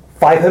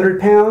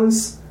 500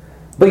 pounds,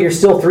 but you're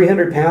still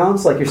 300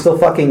 pounds, like you're still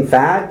fucking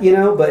fat,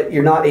 but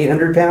you're not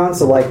 800 pounds.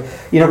 So like,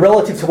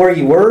 relative to where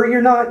you were,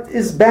 you're not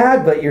as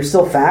bad, but you're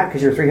still fat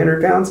because you're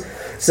 300 pounds.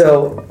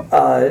 So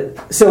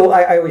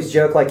I always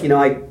joke like,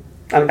 I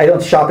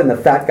don't shop in the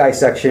fat guy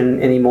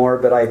section anymore,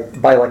 but I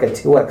buy like a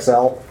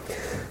 2XL.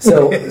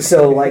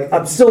 So like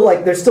I'm still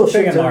like there's still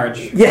big and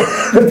large. Yeah,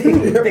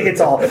 big and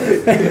tall.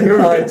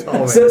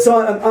 So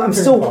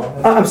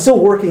I'm still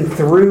working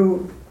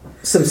through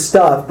some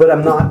stuff, but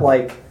I'm not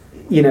like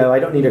I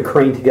don't need a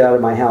crane to get out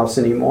of my house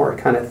anymore,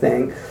 kind of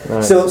thing.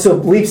 Nice. So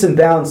leaps and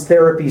bounds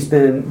therapy's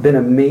been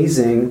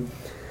amazing.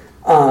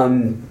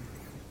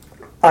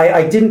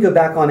 I didn't go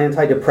back on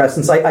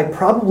antidepressants. I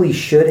probably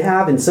should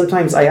have, and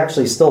sometimes I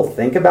actually still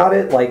think about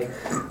it. Like,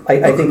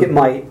 I think it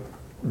might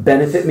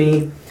benefit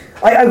me.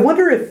 I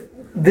wonder if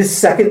this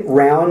second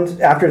round,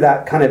 after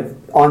that kind of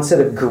onset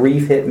of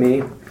grief hit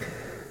me,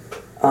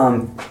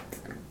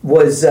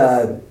 was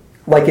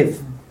like if,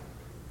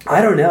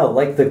 I don't know,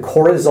 like the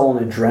cortisol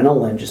and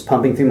adrenaline just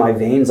pumping through my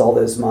veins all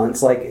those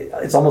months. Like,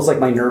 it's almost like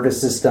my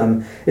nervous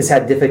system has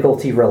had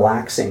difficulty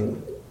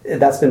relaxing.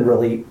 That's been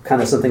really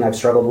kind of something I've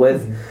struggled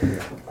with.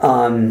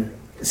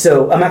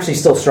 So I'm actually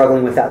still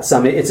struggling with that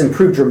some. It's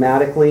improved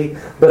dramatically,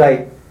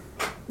 but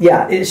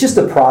it's just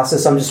a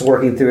process. I'm just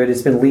working through it.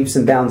 It's been leaps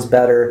and bounds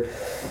better.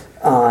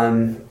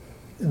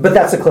 But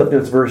that's a Cliff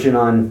Notes version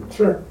on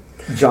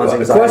John's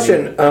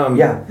anxiety. Question,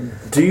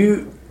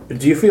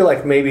 do you feel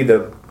like maybe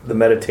the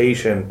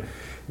meditation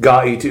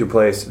got you to a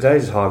place? Did I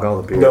just hog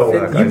all the beer? No,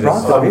 you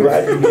brought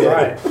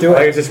the beer.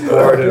 I just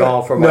poured it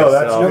all for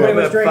myself. nobody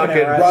was drinking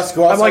it, right? Russ,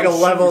 go I'm like a outside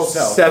and level shoot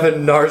yourself.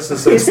 7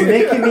 narcissist. It's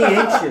making me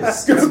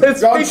anxious.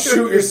 Go and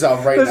shoot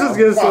yourself right This now. is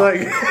just Fuck. like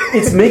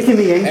It's making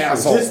me anxious.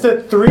 Asshole. Just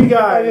the three I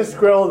guys just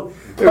grilled.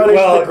 punish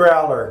Well, the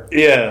growler.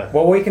 yeah.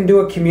 Well, we can do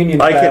a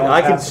communion. I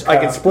style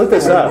can split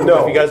this up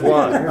No. if you guys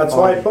want. That's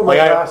why I put my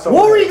Like, glass over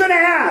What were there. you going to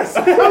ask?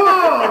 Come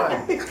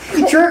on!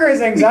 You trigger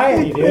his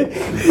anxiety, dude.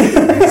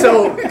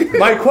 So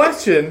my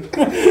question.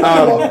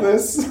 I love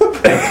this.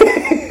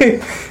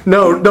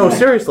 No,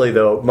 seriously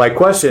though. My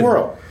question.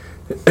 Squirrel.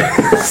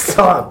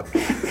 Stop.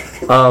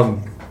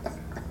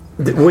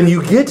 When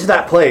you get to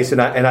that place,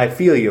 and I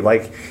feel you,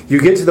 like you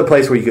get to the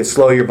place where you can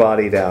slow your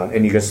body down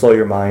and you can slow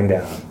your mind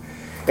down.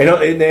 And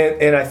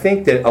I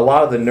think that a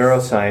lot of the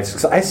neuroscience,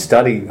 because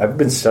I've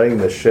been studying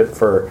this shit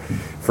for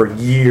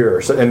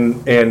years,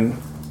 and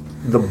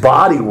the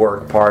body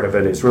work part of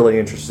it is really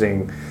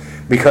interesting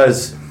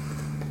because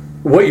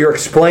what you're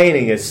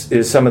explaining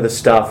is some of the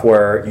stuff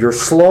where you're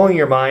slowing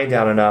your mind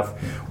down enough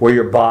where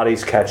your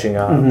body's catching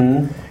up.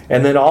 Mm-hmm.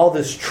 And then all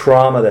this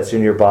trauma that's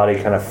in your body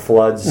kind of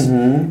floods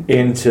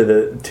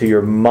into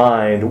your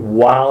mind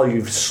while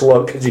you've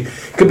slowed.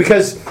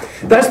 Because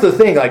that's the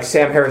thing, like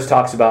Sam Harris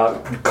talks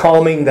about,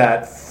 calming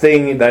that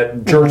thing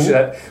that jerks,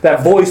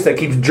 that voice that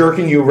keeps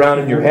jerking you around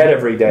in your head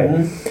every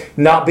day,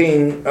 not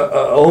being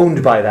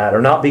owned by that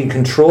or not being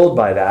controlled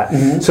by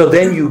that. So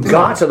then you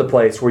got to the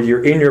place where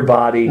you're in your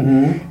body,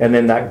 and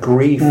then that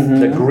grief,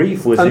 the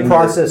grief was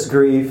Unprocessed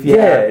grief,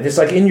 it's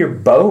like in your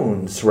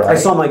bones, right? I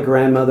saw my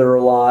grandmother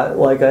a lot.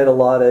 Like, I had a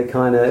lot of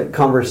kind of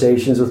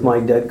conversations with my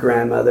dead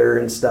grandmother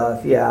and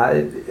stuff.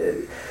 Yeah.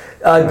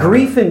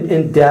 Grief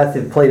and death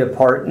have played a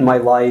part in my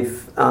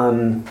life,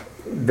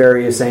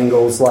 various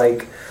angles.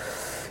 Like,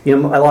 you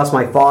know, I lost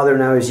my father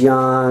when I was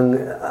young.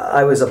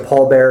 I was a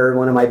pallbearer at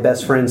one of my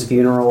best friend's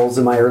funerals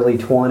in my early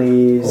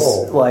 20s.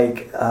 Oh.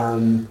 Like,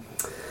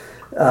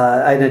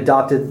 I had an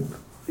adopted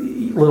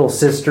little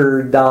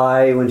sister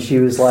die when she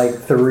was like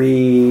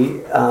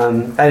 3. I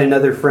had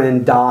another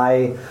friend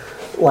die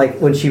like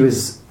when she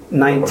was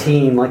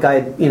 19. Like, I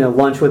had,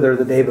 lunch with her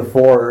the day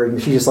before,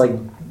 and she just like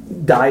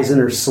dies in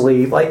her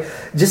sleep. Like,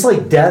 just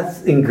like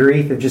death and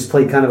grief have just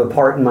played kind of a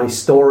part in my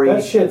story.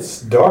 That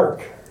shit's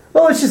dark.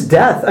 Well, it's just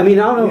death. I mean,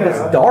 I don't know if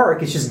it's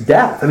dark. It's just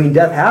death. I mean,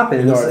 death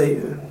happens.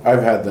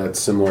 I've had that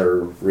similar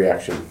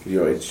reaction.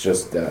 It's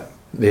just death.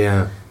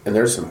 Yeah. And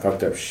there's some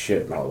fucked up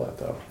shit and all that,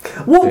 though.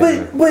 Well,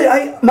 but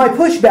my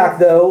pushback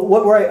though,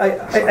 where I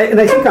and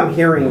I think I'm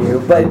hearing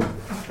you,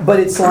 but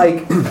it's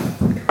like,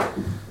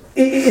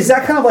 is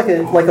that kind of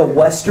like a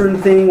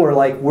Western thing where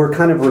like we're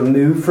kind of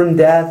removed from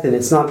death and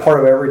it's not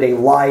part of everyday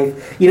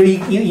life?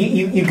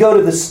 You go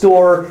to the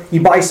store,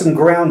 you buy some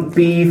ground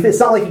beef. It's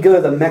not like you go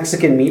to the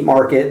Mexican meat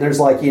market and there's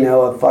like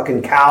a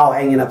fucking cow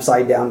hanging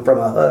upside down from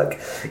a hook.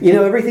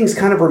 Everything's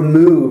kind of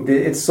removed.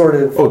 It's sort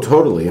of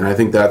Totally, and I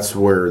think that's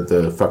where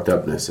the fucked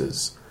upness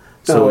is.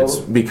 So it's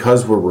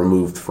because we're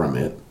removed from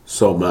it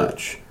so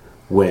much.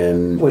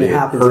 When it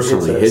happens,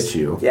 personally hits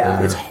you,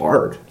 it's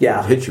hard.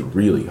 Yeah, it hits you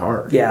really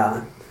hard.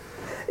 Yeah.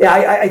 Yeah,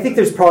 I think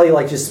there's probably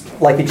it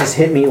just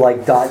hit me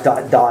like ...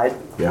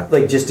 Yeah.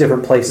 Like just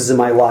different places in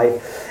my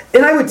life.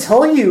 And I would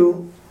tell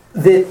you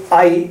that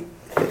I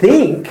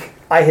think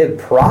I had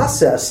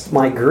processed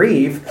my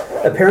grief.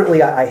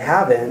 Apparently I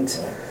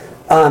haven't.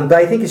 But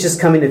I think it's just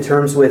coming to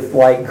terms with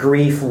like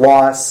grief,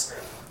 loss,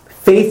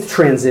 faith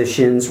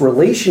transitions,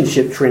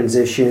 relationship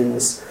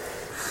transitions,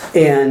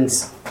 and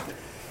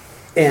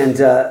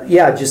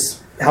just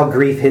how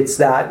grief hits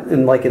that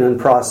in like an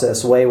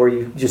unprocessed way where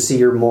you just see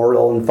you're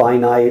mortal and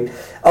finite.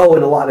 Oh,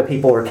 and a lot of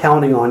people are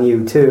counting on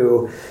you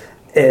too.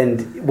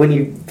 And when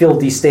you feel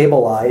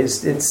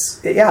destabilized,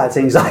 it's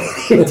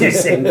anxiety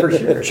inducing for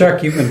sure.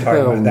 Chuck, you've been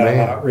talking about that a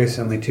lot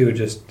recently too,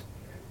 just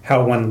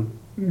how when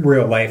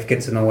real life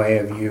gets in the way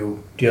of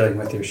you dealing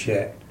with your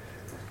shit.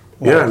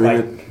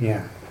 Life,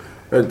 yeah.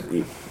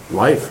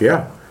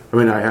 I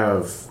mean, I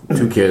have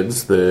 2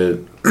 kids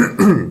that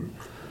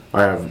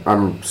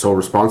I'm sole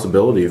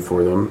responsibility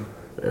for them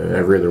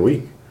every other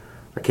week.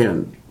 I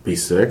can't be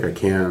sick. I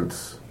can't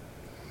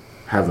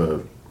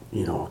have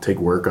take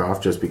work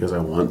off just because I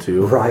want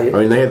to. Right.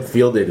 I mean, they had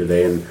field day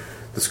today, and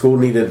the school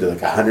needed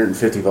like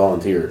 150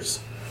 volunteers,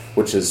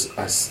 which is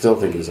I still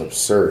think is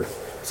absurd.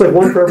 It's like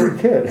one for every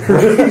kid.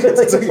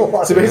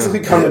 So basically,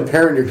 come and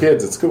parent your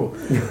kids at school.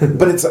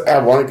 But I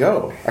want to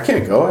go. I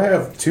can't go. I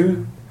have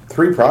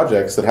 2-3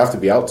 projects that have to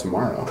be out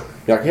tomorrow.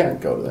 I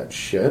can't go to that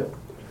shit.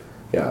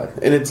 Yeah,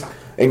 and it's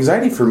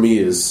anxiety for me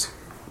is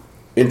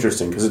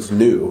interesting because it's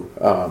new.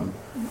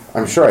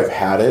 I'm sure I've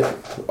had it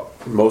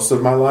most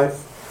of my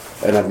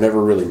life, and I've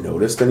never really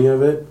noticed any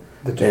of it.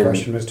 The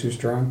depression was too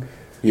strong.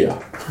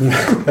 Yeah.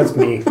 That's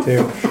me,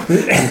 too.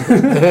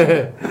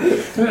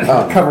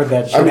 Covered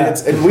that shit. I mean,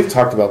 and we've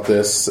talked about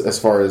this as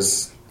far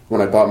as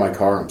when I bought my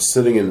car, I'm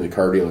sitting in the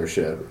car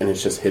dealership, and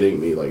it's just hitting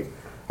me. Like,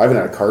 I haven't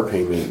had a car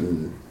payment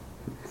in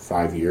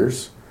 5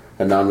 years,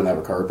 and now I'm going to have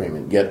a car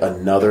payment. Yet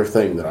another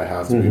thing that I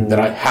have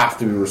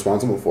to be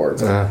responsible for.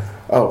 It's like,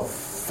 oh,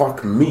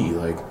 fuck me.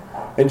 Like,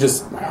 and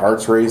just my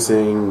heart's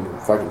racing,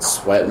 fucking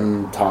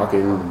sweating,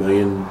 talking a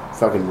million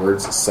fucking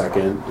words a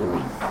second. I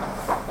mean,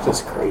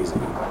 just crazy.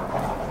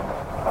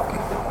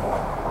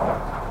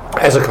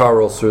 As a car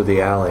rolls through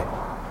the alley,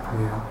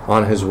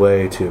 on his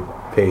way to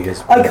pay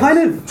his bills. I kind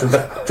of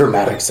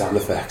dramatic sound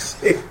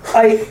effects.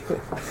 I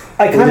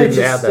kind of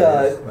just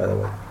by the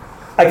way.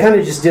 I kind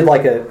of just did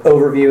like an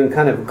overview and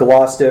kind of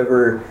glossed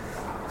over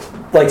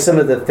like some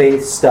of the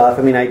faith stuff.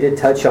 I mean, I did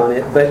touch on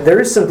it, but there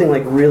is something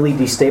like really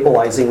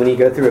destabilizing when you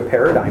go through a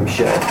paradigm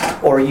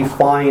shift, or you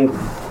find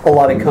a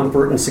lot of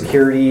comfort and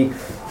security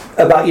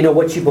about, you know,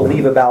 what you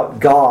believe about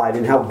God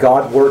and how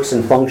God works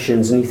and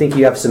functions, and you think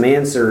you have some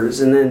answers,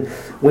 and then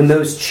when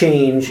those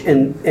change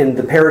and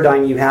the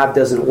paradigm you have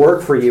doesn't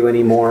work for you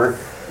anymore,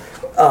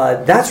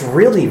 that's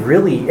really,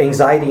 really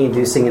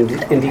anxiety-inducing and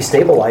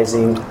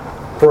destabilizing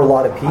for a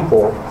lot of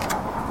people.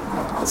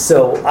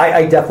 So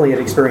I definitely had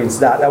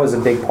experienced that. That was a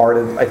big part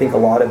of, I think, a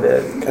lot of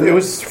it. And it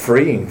was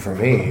freeing for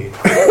me.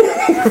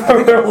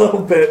 A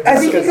little bit. I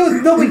think it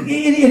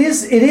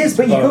is.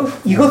 But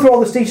you go through all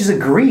the stages of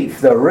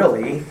grief, though.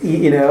 Really,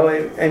 you know.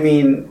 I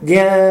mean,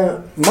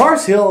 yeah.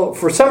 Mars Hill.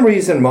 For some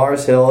reason,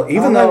 Mars Hill.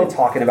 Even though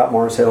talking about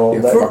Mars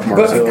Hill, but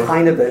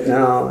kind of it.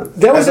 No,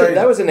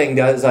 that was an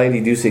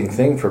anxiety-inducing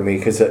thing for me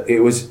because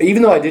it was.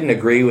 Even though I didn't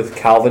agree with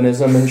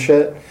Calvinism and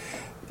shit,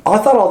 I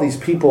thought all these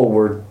people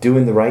were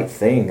doing the right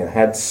thing and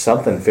had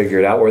something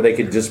figured out where they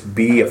could just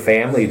be a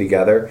family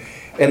together,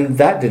 and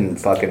that didn't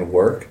fucking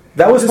work.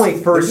 That was my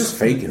first. Just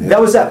faking it.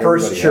 That was that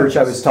first church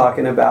I was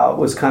talking about.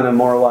 Was kind of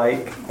more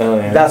like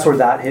that's where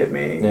that hit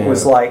me. Yeah.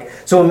 Was like,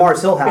 so when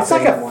Mars Hill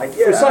happened,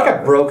 it's like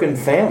a broken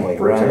family,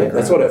 right?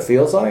 That's what it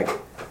feels like.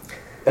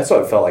 That's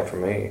what it felt like for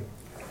me.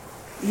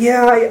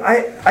 Yeah,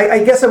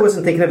 I guess I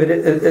wasn't thinking of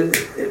it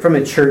from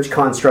a church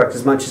construct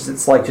as much as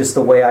it's like just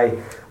the way I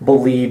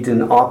believed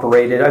and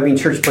operated. I mean,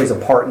 church plays a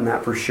part in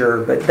that for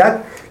sure, but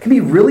that can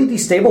be really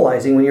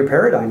destabilizing when your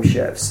paradigm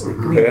shifts. It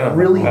can be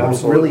really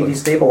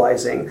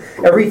destabilizing.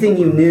 Everything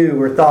you knew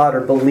or thought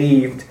or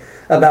believed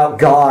about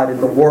God and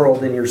the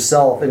world and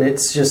yourself, and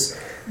it's just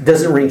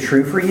doesn't ring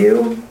true for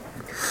you.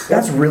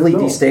 That's really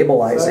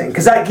destabilizing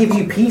because that gives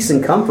you peace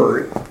and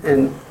comfort.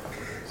 And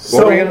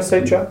what were you going to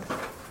say, Chuck?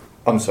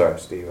 I'm sorry,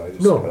 Steve. I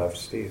just cut off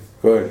Steve.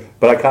 Go ahead.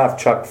 But I cut off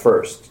Chuck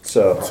first.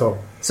 So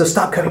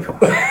stop cutting.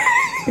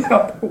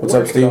 What's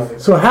up,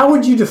 Steve? So how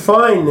would you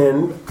define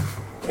then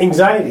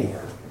anxiety?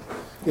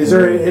 Is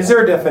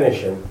there a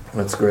definition?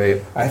 That's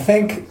great. I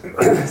think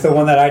the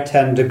one that I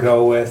tend to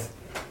go with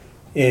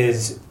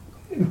is,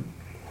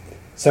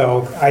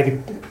 so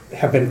I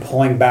have been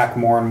pulling back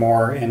more and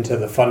more into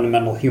the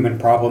fundamental human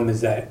problem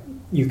is that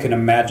you can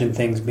imagine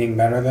things being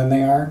better than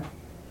they are.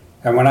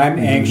 And when I'm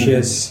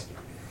anxious,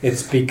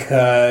 it's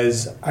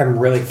because I'm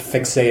really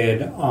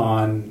fixated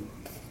on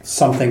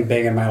something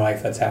big in my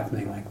life that's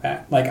happening like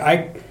that.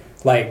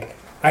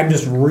 I'm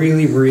just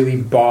really,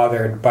 really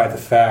bothered by the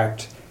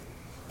fact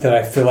that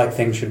I feel like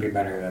things should be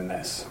better than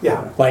this.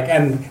 Yeah.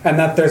 And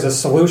that there's a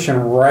solution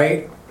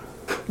right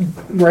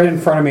in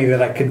front of me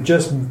that I could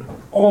just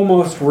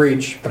almost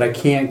reach, but I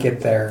can't get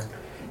there.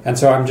 And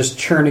so I'm just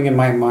churning in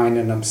my mind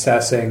and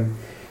obsessing.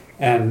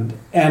 And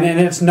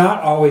it's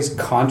not always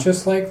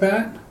conscious like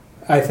that.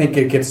 I think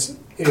it's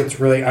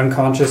really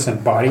unconscious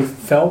and body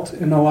felt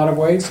in a lot of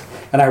ways.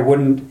 And I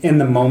wouldn't, in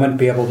the moment,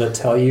 be able to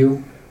tell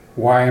you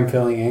why I'm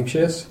feeling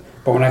anxious.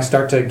 But when I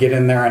start to get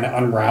in there and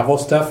unravel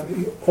stuff,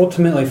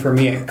 ultimately for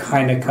me, it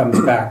kind of comes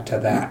back to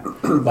that.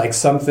 Like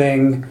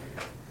something,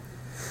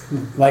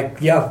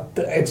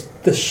 it's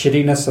the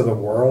shittiness of the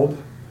world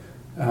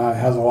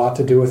has a lot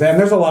to do with it. And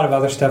there's a lot of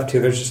other stuff too.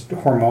 There's just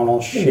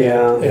hormonal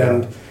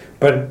shit.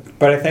 But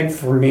I think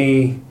for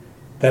me,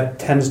 that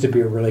tends to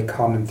be a really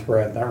common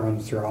thread that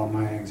runs through all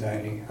my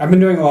anxiety. I've been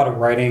doing a lot of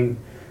writing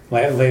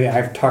lately.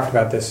 I've talked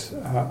about this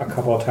a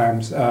couple of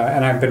times,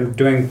 and I've been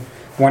doing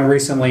one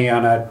recently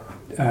on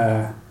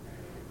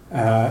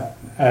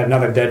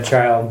another dead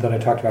child that I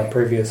talked about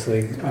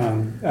previously,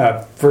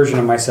 a version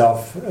of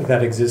myself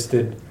that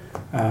existed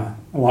a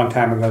long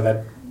time ago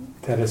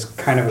that is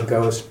kind of a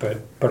ghost,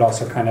 but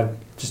also kind of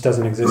just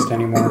doesn't exist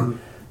anymore.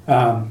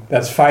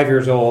 That's 5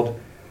 years old,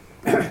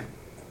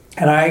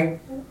 and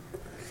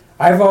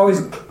I've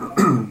always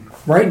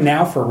right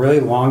now, for a really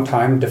long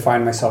time,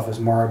 defined myself as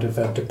more of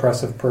a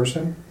depressive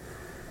person.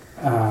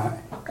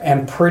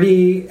 And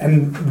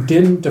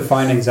didn't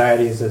define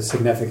anxiety as a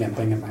significant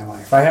thing in my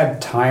life. I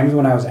had times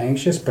when I was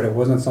anxious, but it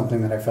wasn't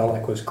something that I felt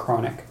like was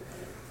chronic.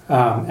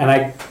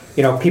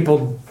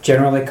 People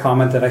generally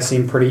comment that I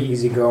seem pretty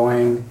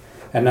easygoing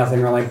and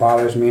nothing really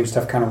bothers me and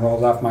stuff kind of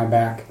rolls off my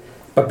back.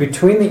 But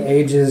between the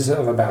ages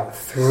of about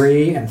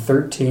 3 and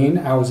 13,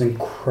 I was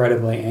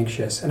incredibly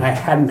anxious, and I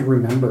hadn't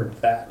remembered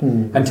that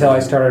until I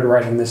started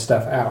writing this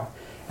stuff out.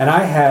 And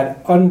I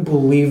had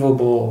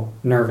unbelievable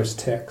nervous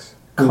tics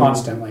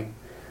constantly.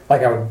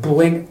 Like I would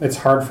blink. It's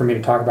hard for me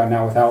to talk about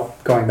now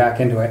without going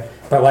back into it.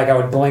 But like I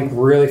would blink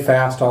really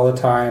fast all the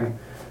time.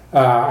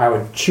 I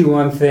would chew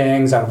on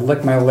things. I would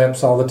lick my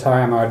lips all the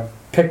time. I would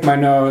pick my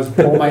nose,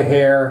 pull my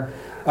hair.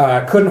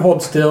 Couldn't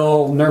hold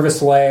still.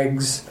 Nervous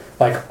legs.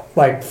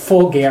 Like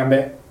full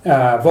gambit.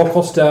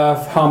 Vocal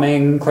stuff,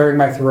 humming, clearing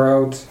my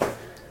throat.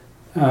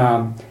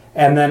 And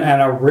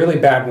a really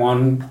bad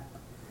one.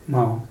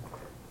 Well,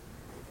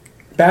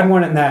 bad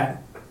one in that.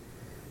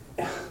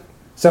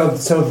 So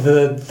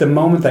the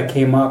moment that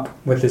came up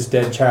with this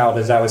dead child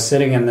is I was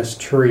sitting in this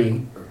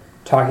tree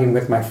talking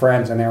with my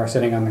friends, and they were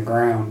sitting on the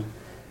ground.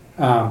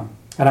 And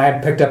I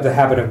had picked up the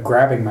habit of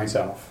grabbing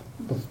myself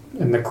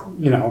in the,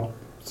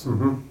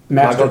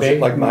 masturbate.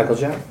 Like Michael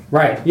Jackson.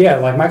 Right, yeah,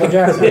 like Michael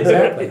Jackson,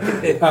 exactly.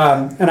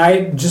 And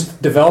I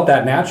just developed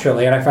that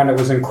naturally, and I found it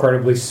was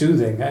incredibly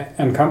soothing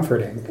and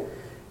comforting.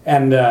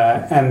 And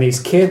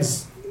these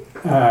kids,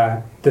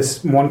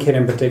 this one kid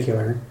in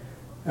particular,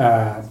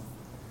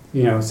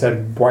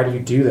 said, "Why do you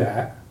do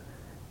that?"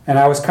 And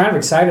I was kind of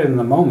excited in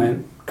the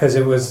moment because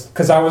I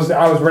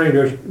was ready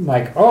to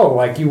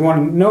you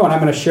want to know, and I'm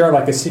going to share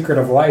like a secret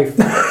of life.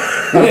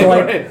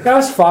 Right. I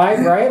was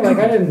 5, right? Like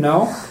I didn't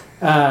know,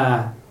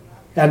 and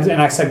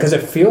I said because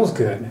it feels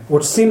good,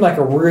 which seemed like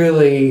a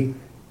really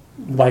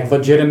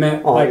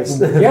legitimate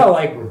honest.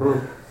 like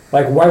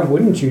why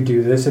wouldn't you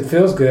do this? It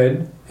feels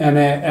good and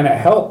it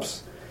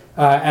helps.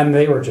 And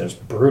they were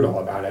just brutal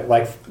about it.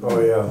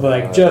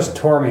 Just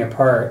tore me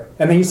apart.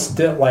 And they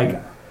still,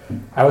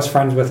 I was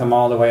friends with him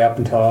all the way up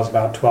until I was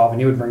about 12, and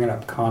he would bring it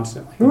up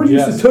constantly. You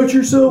used to touch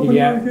yourself?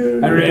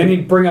 And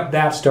he'd bring up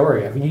that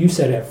story. You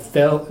said it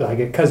felt like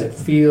it because it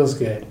feels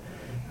good.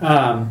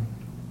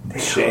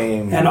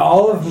 Shame. And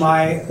all of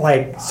my,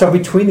 so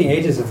between the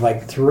ages of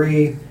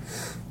 3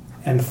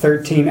 and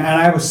 13, and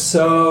I was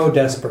so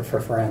desperate for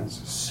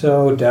friends.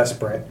 So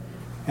desperate.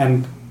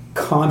 And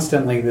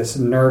constantly this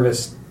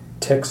nervous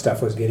tic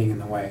stuff was getting in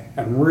the way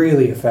and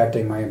really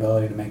affecting my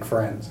ability to make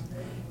friends.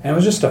 And it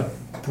was just a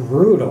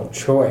brutal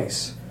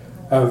choice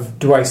of,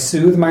 do I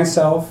soothe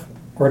myself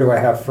or do I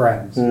have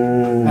friends?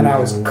 And I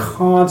was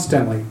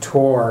constantly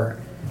tore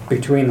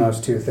between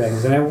those two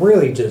things, and it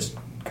really just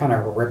kind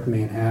of ripped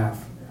me in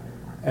half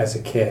as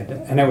a kid.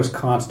 And it was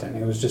constant.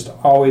 It was just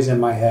always in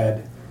my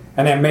head,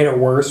 and it made it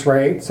worse,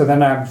 right? So then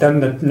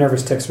the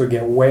nervous tics would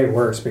get way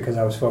worse because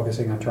I was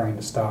focusing on trying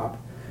to stop.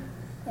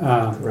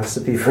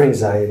 Recipe for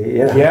anxiety,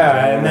 yeah.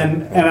 Yeah,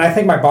 and I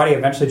think my body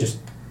eventually just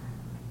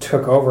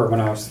took over when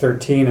I was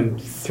 13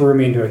 and threw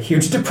me into a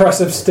huge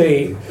depressive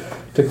state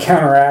to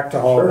counteract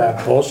all of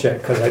that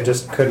bullshit because I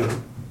just couldn't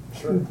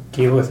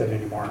deal with it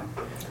anymore.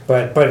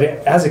 But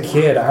as a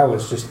kid, I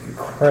was just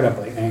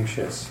incredibly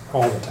anxious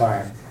all the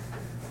time.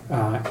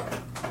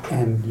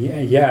 And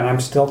I'm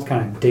still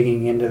kind of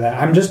digging into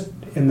that. I'm just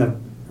in the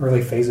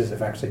early phases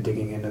of actually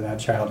digging into that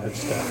childhood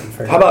stuff.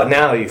 How about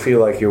now? You feel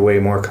like you're way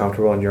more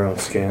comfortable in your own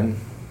skin?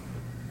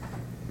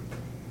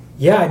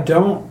 Yeah, I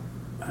don't.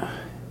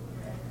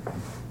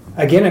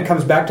 Again, it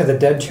comes back to the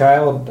dead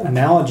child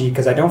analogy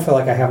because I don't feel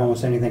like I have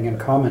almost anything in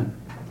common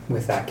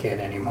with that kid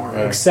anymore,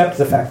 except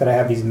the fact that I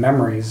have these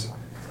memories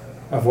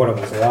of what it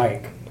was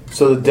like.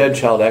 So the dead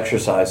child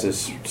exercise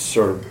is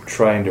sort of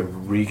trying to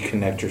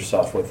reconnect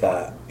yourself with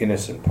that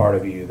innocent part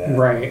of you.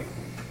 Right.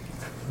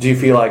 Do you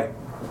feel like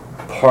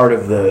part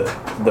of the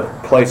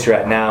place you're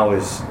at now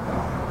is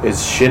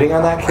shitting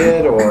on that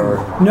kid, or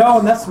no?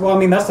 And that's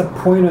the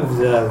point of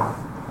the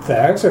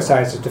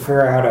exercise, is to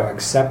figure out how to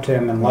accept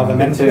him and love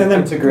him and then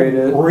integrate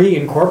it,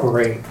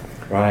 reincorporate.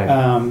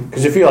 Right.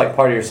 Because you feel like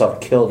part of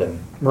yourself killed him.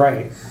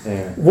 Right.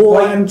 Yeah.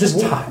 Well, and just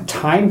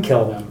time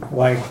killed him.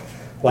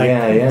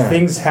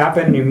 Things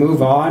happen, you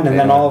move on, and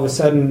then all of a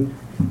sudden,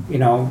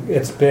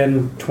 it's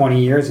been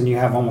 20 years and you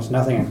have almost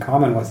nothing in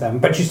common with them,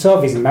 but you still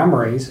have these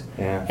memories.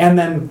 Yeah. And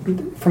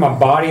then from a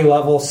body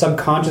level,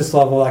 subconscious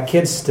level, that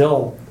kid's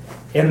still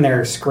in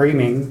there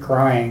screaming,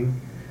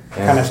 crying,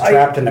 kind of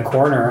trapped in the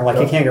corner,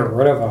 you can't get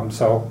rid of them.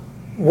 So,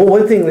 well,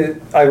 one thing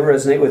that I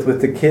resonate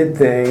with the kid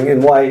thing,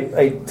 and why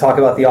I talk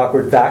about the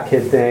awkward fat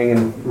kid thing,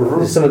 and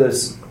some of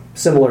those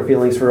similar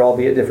feelings for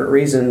albeit different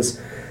reasons,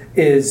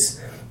 is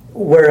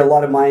where a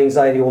lot of my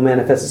anxiety will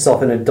manifest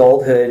itself in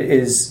adulthood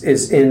is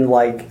in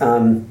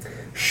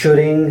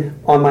shooting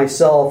on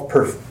myself,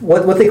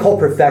 what they call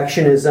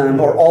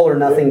perfectionism or all or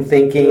nothing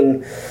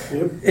thinking.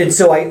 And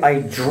so I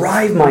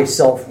drive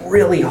myself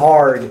really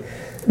hard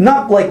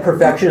not like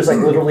perfectionist, like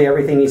literally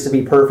everything needs to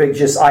be perfect.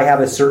 Just I have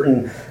a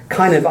certain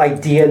kind of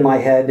idea in my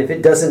head. If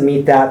it doesn't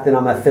meet that, then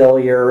I'm a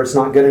failure, or it's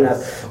not good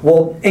enough.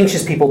 Well,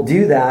 anxious people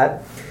do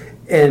that,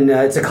 and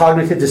it's a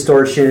cognitive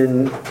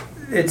distortion.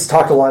 It's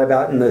talked a lot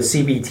about in the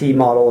CBT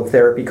model of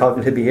therapy,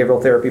 cognitive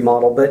behavioral therapy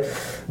model.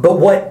 But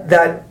what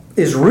that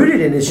is rooted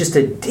in is just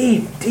a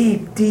deep,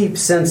 deep, deep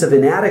sense of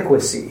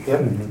inadequacy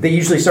that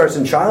usually starts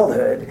in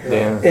childhood.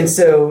 Yeah. And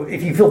so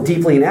if you feel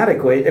deeply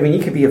inadequate, I mean,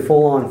 you could be a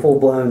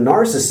full-blown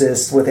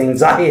narcissist with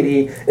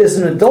anxiety as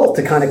an adult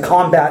to kind of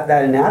combat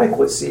that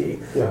inadequacy.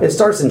 Yeah. It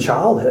starts in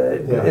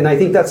childhood. Yeah. And I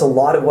think that's a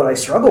lot of what I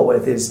struggle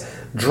with is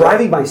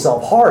driving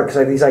myself hard because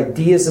I have these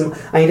ideas and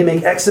I need to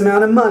make X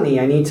amount of money.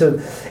 I need to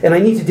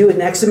do it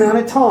in X amount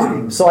of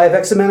time. So I have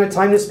X amount of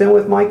time to spend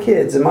with my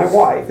kids and my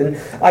wife. And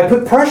I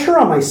put pressure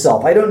on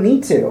myself. I don't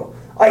need to.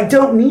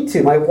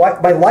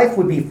 My life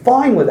would be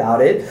fine without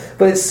it,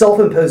 but it's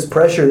self-imposed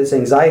pressure that's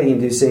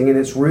anxiety-inducing, and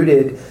it's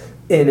rooted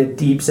in a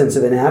deep sense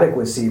of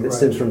inadequacy that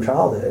stems from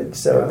childhood.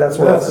 So that's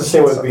the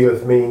same would be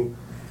with me.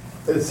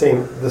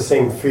 The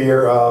same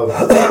fear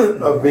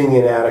of being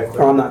inadequate.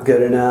 Or I'm not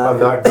good enough. I'm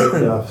not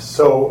good enough.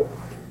 So,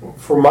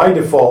 for my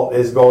default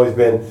has always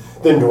been,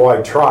 then do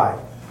I try?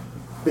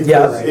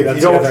 Because if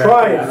you don't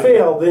try and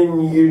fail,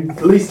 then you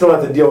at least don't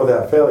have to deal with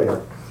that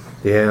failure.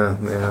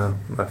 Yeah,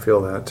 I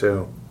feel that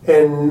too.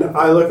 And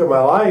I look at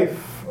my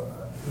life,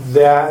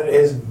 that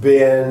has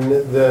been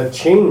the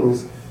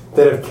chains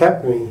that have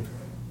kept me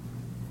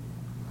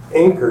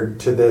anchored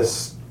to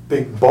this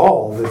big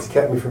ball that's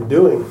kept me from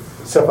doing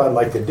stuff I'd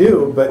like to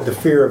do, but the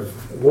fear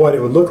of what it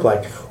would look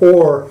like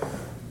or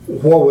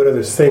what would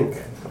others think.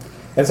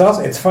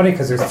 It's funny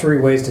because there's three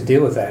ways to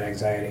deal with that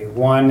anxiety.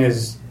 One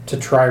is to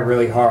try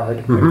really hard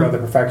and go the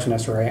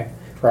perfectionist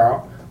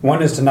route.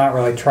 One is to not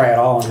really try at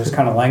all and just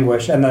kind of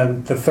languish, and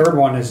then the third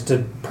one is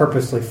to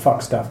purposely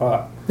fuck stuff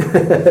up,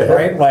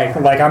 right? Like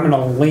I'm going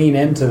to lean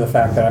into the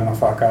fact that I'm a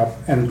fuck up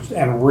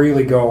and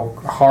really go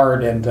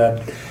hard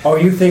into. Oh,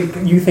 you think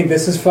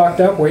this is fucked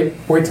up? Wait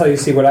till you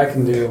see what I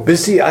can do. But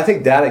see, I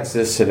think that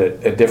exists at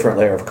a different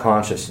layer of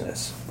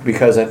consciousness,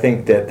 because I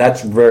think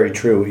that's very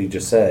true what you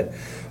just said,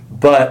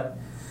 but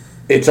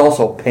it's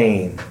also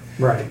pain.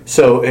 Right.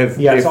 So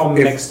it's all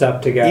mixed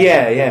up together.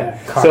 Yeah.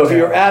 So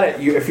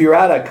if you're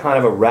at a kind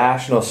of a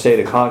rational state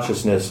of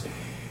consciousness,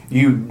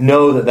 you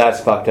know that that's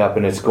fucked up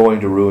and it's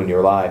going to ruin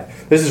your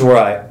life. This is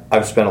where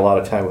I've spent a lot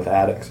of time with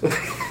addicts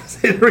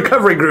in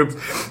recovery groups,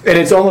 and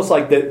it's almost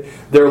like that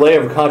their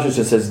layer of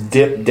consciousness has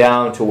dipped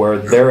down to where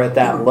they're at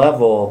that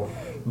level,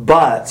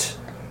 but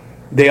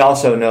they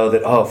also know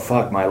that, oh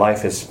fuck, my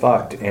life is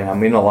fucked and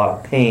I'm in a lot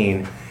of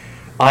pain.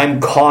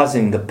 I'm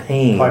causing the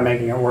pain by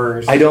making it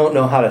worse. I don't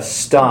know how to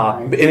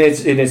stop, and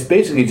it's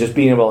basically just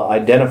being able to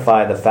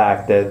identify the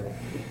fact that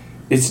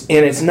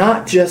it's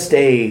not just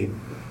you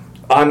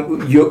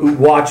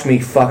watch me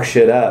fuck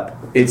shit up.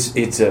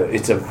 It's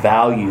a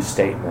value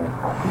statement.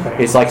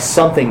 Okay. It's like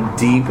something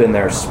deep in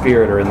their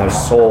spirit or in their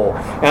soul.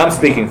 And I'm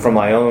speaking from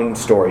my own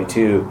story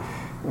too.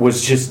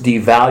 Was just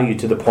devalued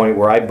to the point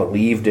where I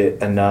believed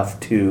it enough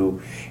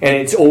to, and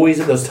it's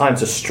always at those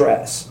times of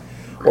stress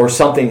or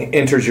something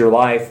enters your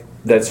life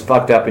that's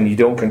fucked up and you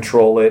don't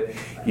control it,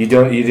 you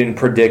didn't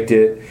predict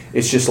it,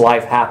 it's just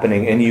life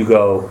happening, and you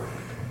go,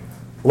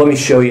 let me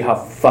show you how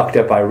fucked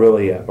up I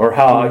really am, or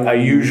how I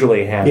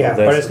usually handle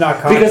this. But it's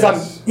not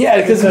conscious.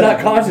 Because it's not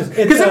conscious.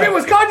 Because if it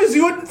was conscious,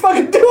 you wouldn't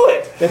fucking do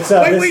it.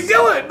 We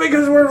do it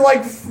because we're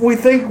like, we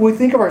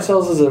think of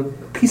ourselves as a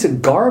piece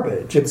of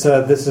garbage. It's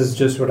this is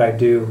just what I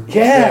do.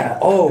 Yeah.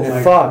 Oh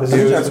fuck,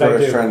 dude. That's where I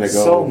was trying to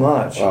go. So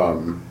much.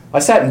 I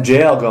sat in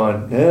jail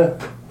going,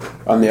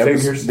 on the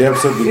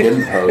episode we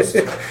didn't post,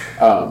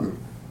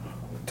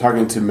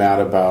 talking to Matt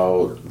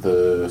about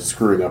the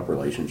screwing up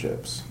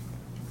relationships.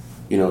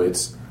 You know,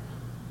 it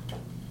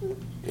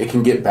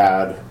can get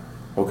bad.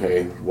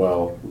 Okay,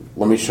 well,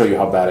 let me show you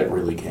how bad it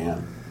really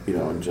can. You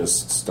know, and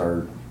just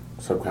start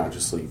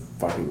subconsciously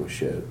fucking with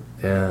shit.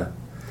 Yeah.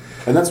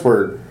 And that's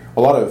where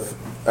a lot of,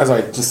 as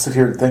I just sit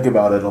here and think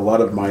about it, a lot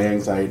of my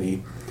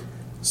anxiety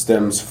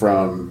stems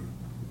from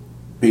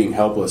being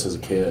helpless as a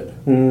kid.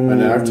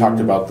 And I've talked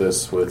about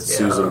this with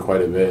Susan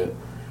quite a bit.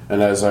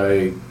 And as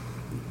I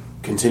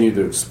continue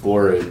to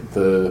explore it,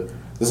 the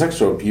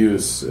sexual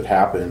abuse, it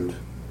happened.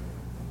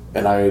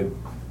 And I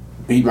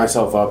beat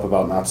myself up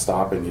about not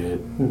stopping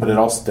it. But it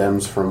all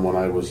stems from when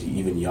I was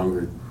even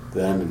younger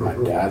then. And my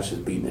dad's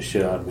just beating the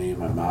shit out of me. And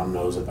my mom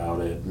knows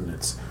about it. And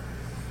it's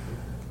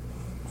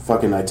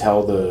fucking,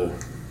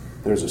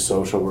 there's a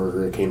social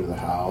worker that came to the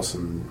house.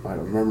 And I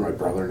remember my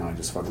brother and I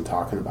just fucking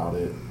talking about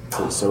it.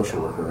 To the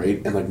social worker,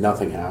 right? And like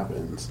nothing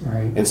happens.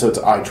 Right. And so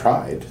I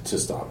tried to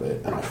stop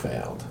it and I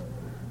failed.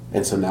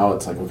 And so now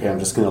it's like, okay, I'm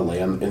just gonna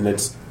lay on, and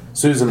it's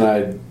Susan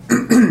and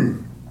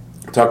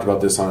I talked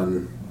about this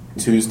on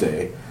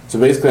Tuesday.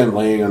 So basically I'm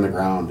laying on the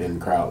ground in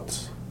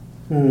crowds.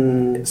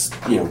 It's,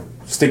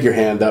 stick your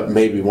hand up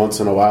maybe once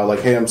in a while,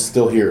 like, hey, I'm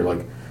still here,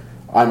 like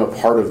I'm a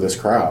part of this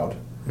crowd.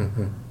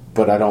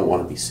 But I don't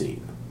want to be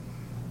seen.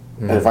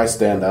 And if I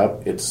stand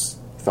up, it's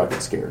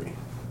fucking scary.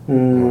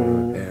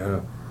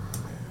 Yeah.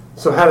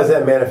 So how does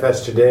that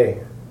manifest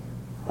today?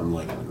 I'm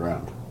laying on the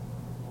ground.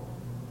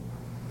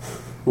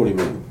 What do you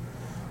mean?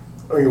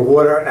 I mean,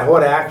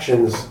 what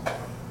actions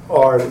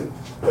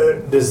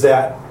does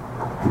that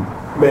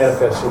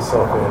manifest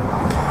itself in?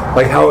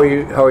 Like how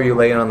are you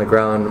laying on the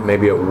ground?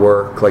 Maybe at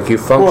work, like you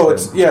function.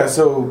 Well,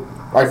 so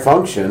I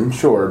function,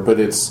 sure,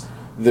 but I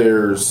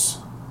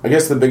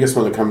guess the biggest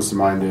one that comes to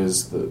mind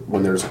is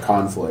when there's a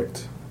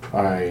conflict,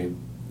 I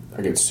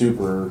get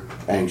super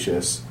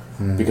anxious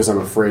because I'm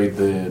afraid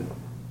that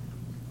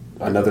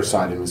another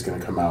side of me is going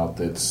to come out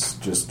that's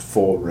just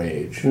full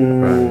rage,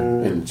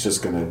 and it's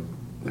just going to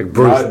like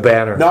Bruce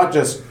Banner, not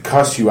just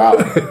cuss you out,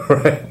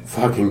 right?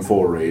 Fucking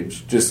full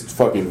rage, just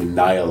fucking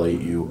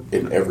annihilate you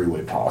in every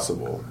way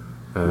possible,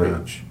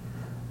 rage,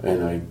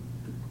 and I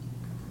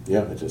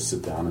just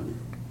sit down and.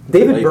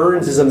 David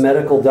Burns is a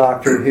medical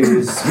doctor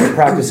who's a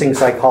practicing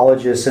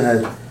psychologist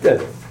and a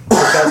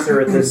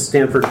professor at the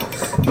Stanford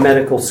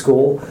Medical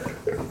School.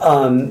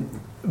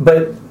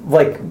 But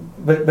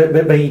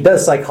he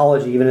does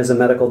psychology even as a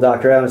medical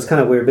doctor. It's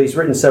kind of weird, but he's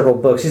written several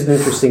books. He's an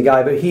interesting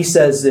guy. But he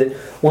says that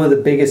one of the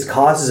biggest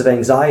causes of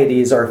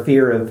anxiety is our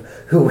fear of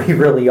who we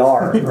really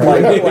are,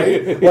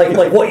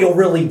 like what you'll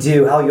really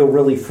do, how you'll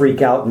really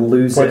freak out and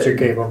lose what you're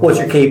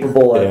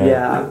capable of.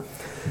 Yeah.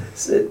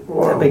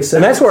 That makes sense.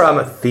 And that's where I'm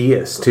a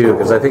theist too,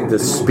 because I think the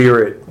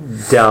spirit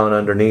down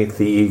underneath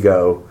the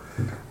ego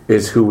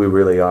is who we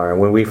really are. And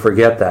when we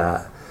forget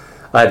that,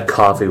 I had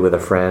coffee with a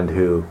friend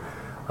who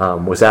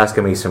was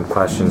asking me some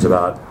questions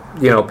about,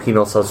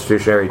 penal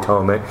substitutionary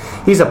atonement.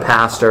 He's a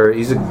pastor.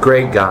 He's a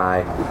great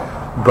guy,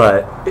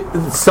 but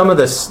some of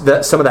that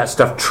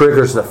stuff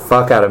triggers the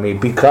fuck out of me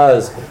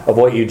because of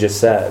what you just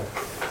said.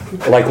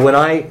 Like when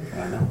I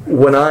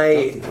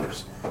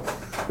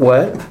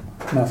what?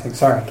 Nothing.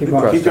 Sorry. Keep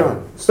going. Keep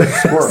going.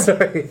 Squirrel.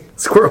 Sorry,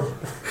 squirrel.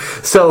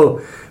 So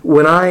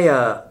when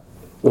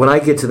I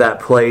get to that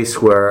place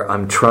where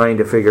I'm trying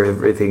to figure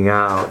everything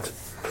out,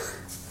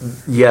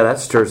 that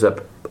stirs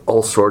up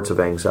all sorts of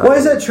anxiety. Why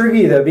is that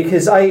tricky though?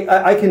 Because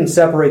I can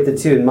separate the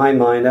two in my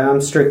mind. I'm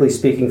strictly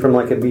speaking from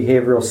like a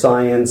behavioral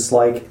science,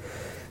 like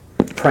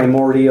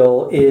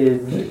primordial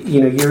id.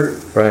 You're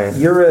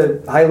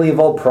a highly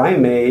evolved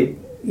primate.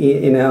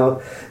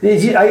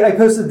 I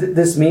posted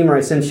this meme where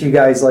I sent you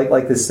guys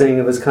like this thing.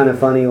 It was kind of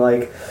funny,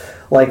 like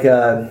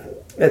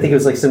I think it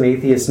was like some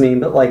atheist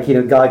meme, but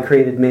God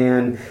created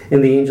man,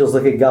 and the angels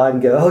look at God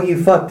and go, "Oh,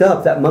 you fucked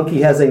up. That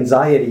monkey has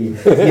anxiety."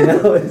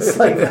 It's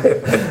like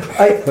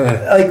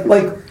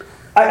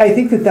I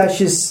think that's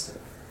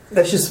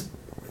just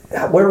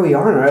where we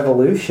are in our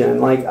evolution.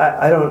 Like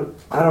I don't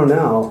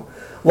know.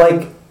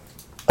 Like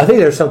I think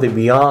there's something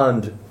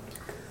beyond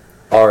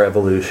our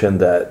evolution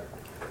that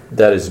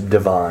is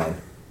divine.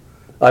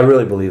 I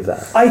really believe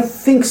that. I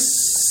think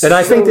so. And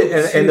I think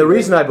that, and the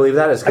reason I believe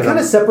that is I kind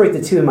of separate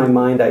the two in my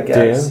mind, I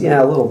guess. Do you?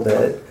 Yeah, a little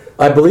bit.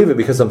 I believe it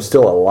because I'm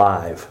still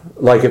alive.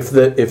 Like if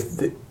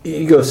the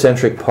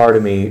egocentric part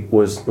of me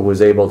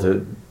was able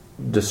to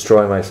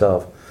destroy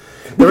myself.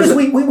 Because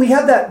we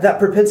have that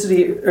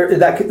propensity or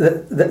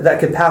that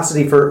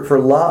capacity for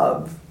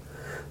love.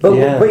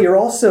 But you're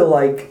also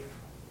like,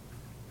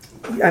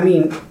 I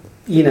mean,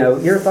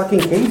 you're a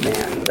fucking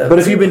caveman. But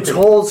if you've been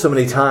told so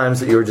many times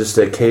that you're just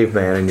a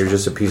caveman and you're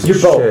just a piece of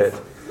shit,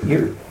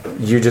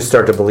 you just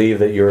start to believe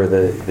that you're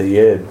the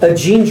id. A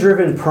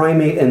gene-driven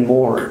primate and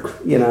more,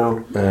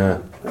 Yeah.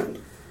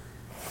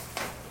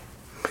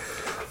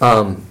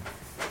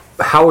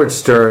 Howard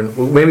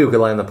Stern, maybe we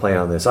could land the plane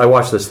on this. I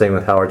watched this thing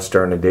with Howard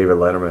Stern and David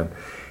Letterman,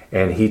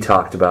 and he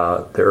talked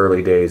about the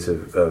early days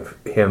of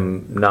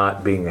him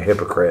not being a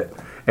hypocrite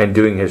and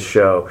doing his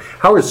show.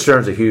 Howard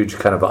Stern's a huge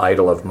kind of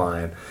idol of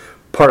mine.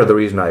 Part of the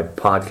reason I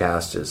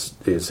podcast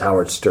is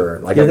Howard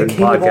Stern. Like I've been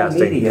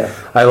podcasting.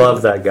 I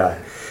love that guy.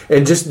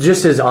 And just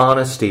his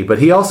honesty. But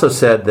he also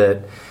said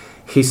that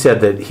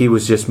he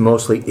was just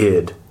mostly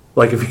id.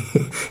 Like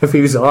if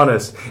he was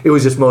honest, it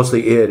was just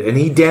mostly id. And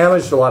he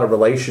damaged a lot of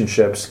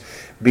relationships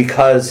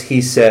because he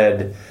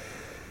said,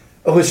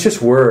 "Oh, it's just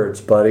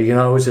words, buddy.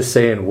 I was just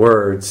saying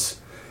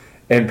words."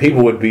 And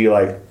people would be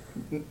like,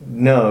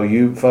 "No,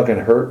 you fucking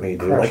hurt me,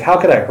 dude. Like, how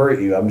could I hurt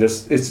you? I'm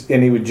just..."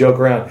 And he would joke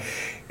around.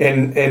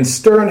 And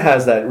Stern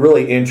has that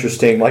really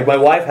interesting... Like, my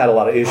wife had a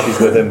lot of issues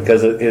with him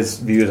because of his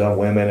views on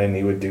women, and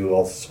he would do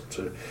all sorts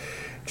of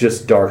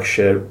just dark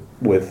shit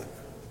with...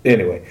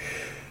 Anyway.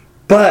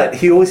 But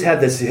he always had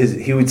this...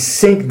 He would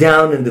sink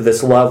down into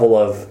this level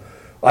of,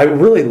 I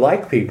really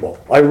like people.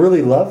 I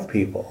really love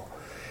people.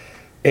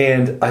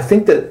 And I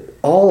think that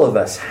all of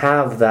us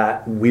have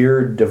that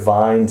weird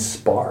divine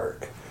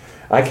spark.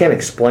 I can't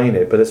explain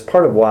it, but it's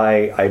part of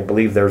why I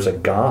believe there's a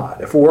God.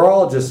 If we're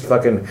all just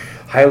fucking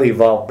highly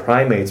evolved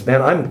primates,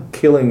 man, I'm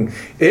killing...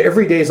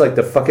 Every day is like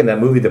that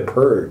movie, The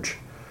Purge.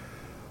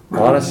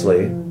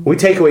 Honestly. We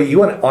take away... You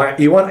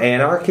want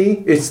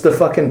anarchy? It's the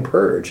fucking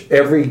Purge.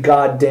 Every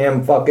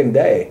goddamn fucking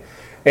day.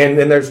 And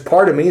then there's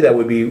part of me that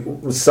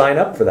would sign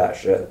up for that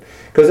shit.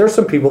 Because there's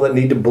some people that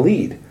need to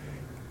bleed.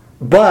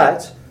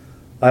 But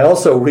I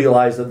also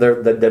realize that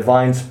the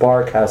divine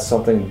spark has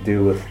something to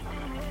do with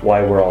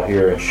why we're all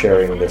here and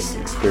sharing this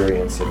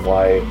experience and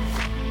why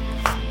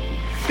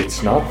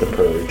it's not the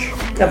purge.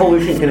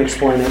 Evolution can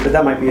explain it, but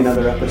that might be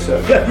another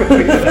episode.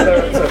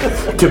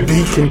 To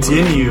be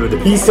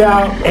continued. Peace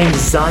out.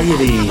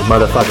 Anxiety,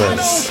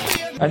 motherfuckers.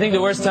 I think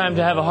the worst time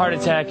to have a heart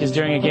attack is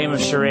during a game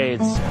of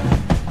charades.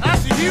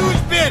 That's a huge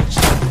bitch.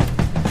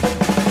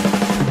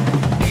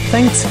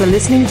 Thanks for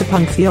listening to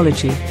Punk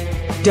Theology.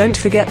 Don't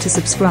forget to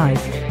subscribe.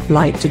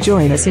 Like to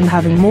join us in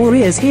having more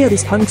ears hear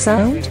this punk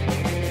sound?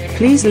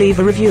 Please leave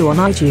a review on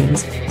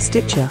iTunes,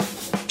 Stitcher,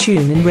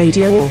 TuneIn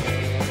Radio, or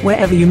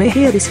wherever you may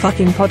hear this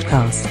fucking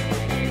podcast.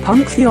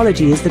 Punk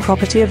Theology is the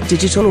property of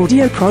Digital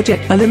Audio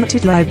Project, a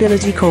limited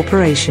liability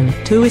corporation,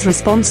 who is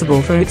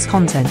responsible for its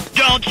content.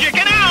 Don't you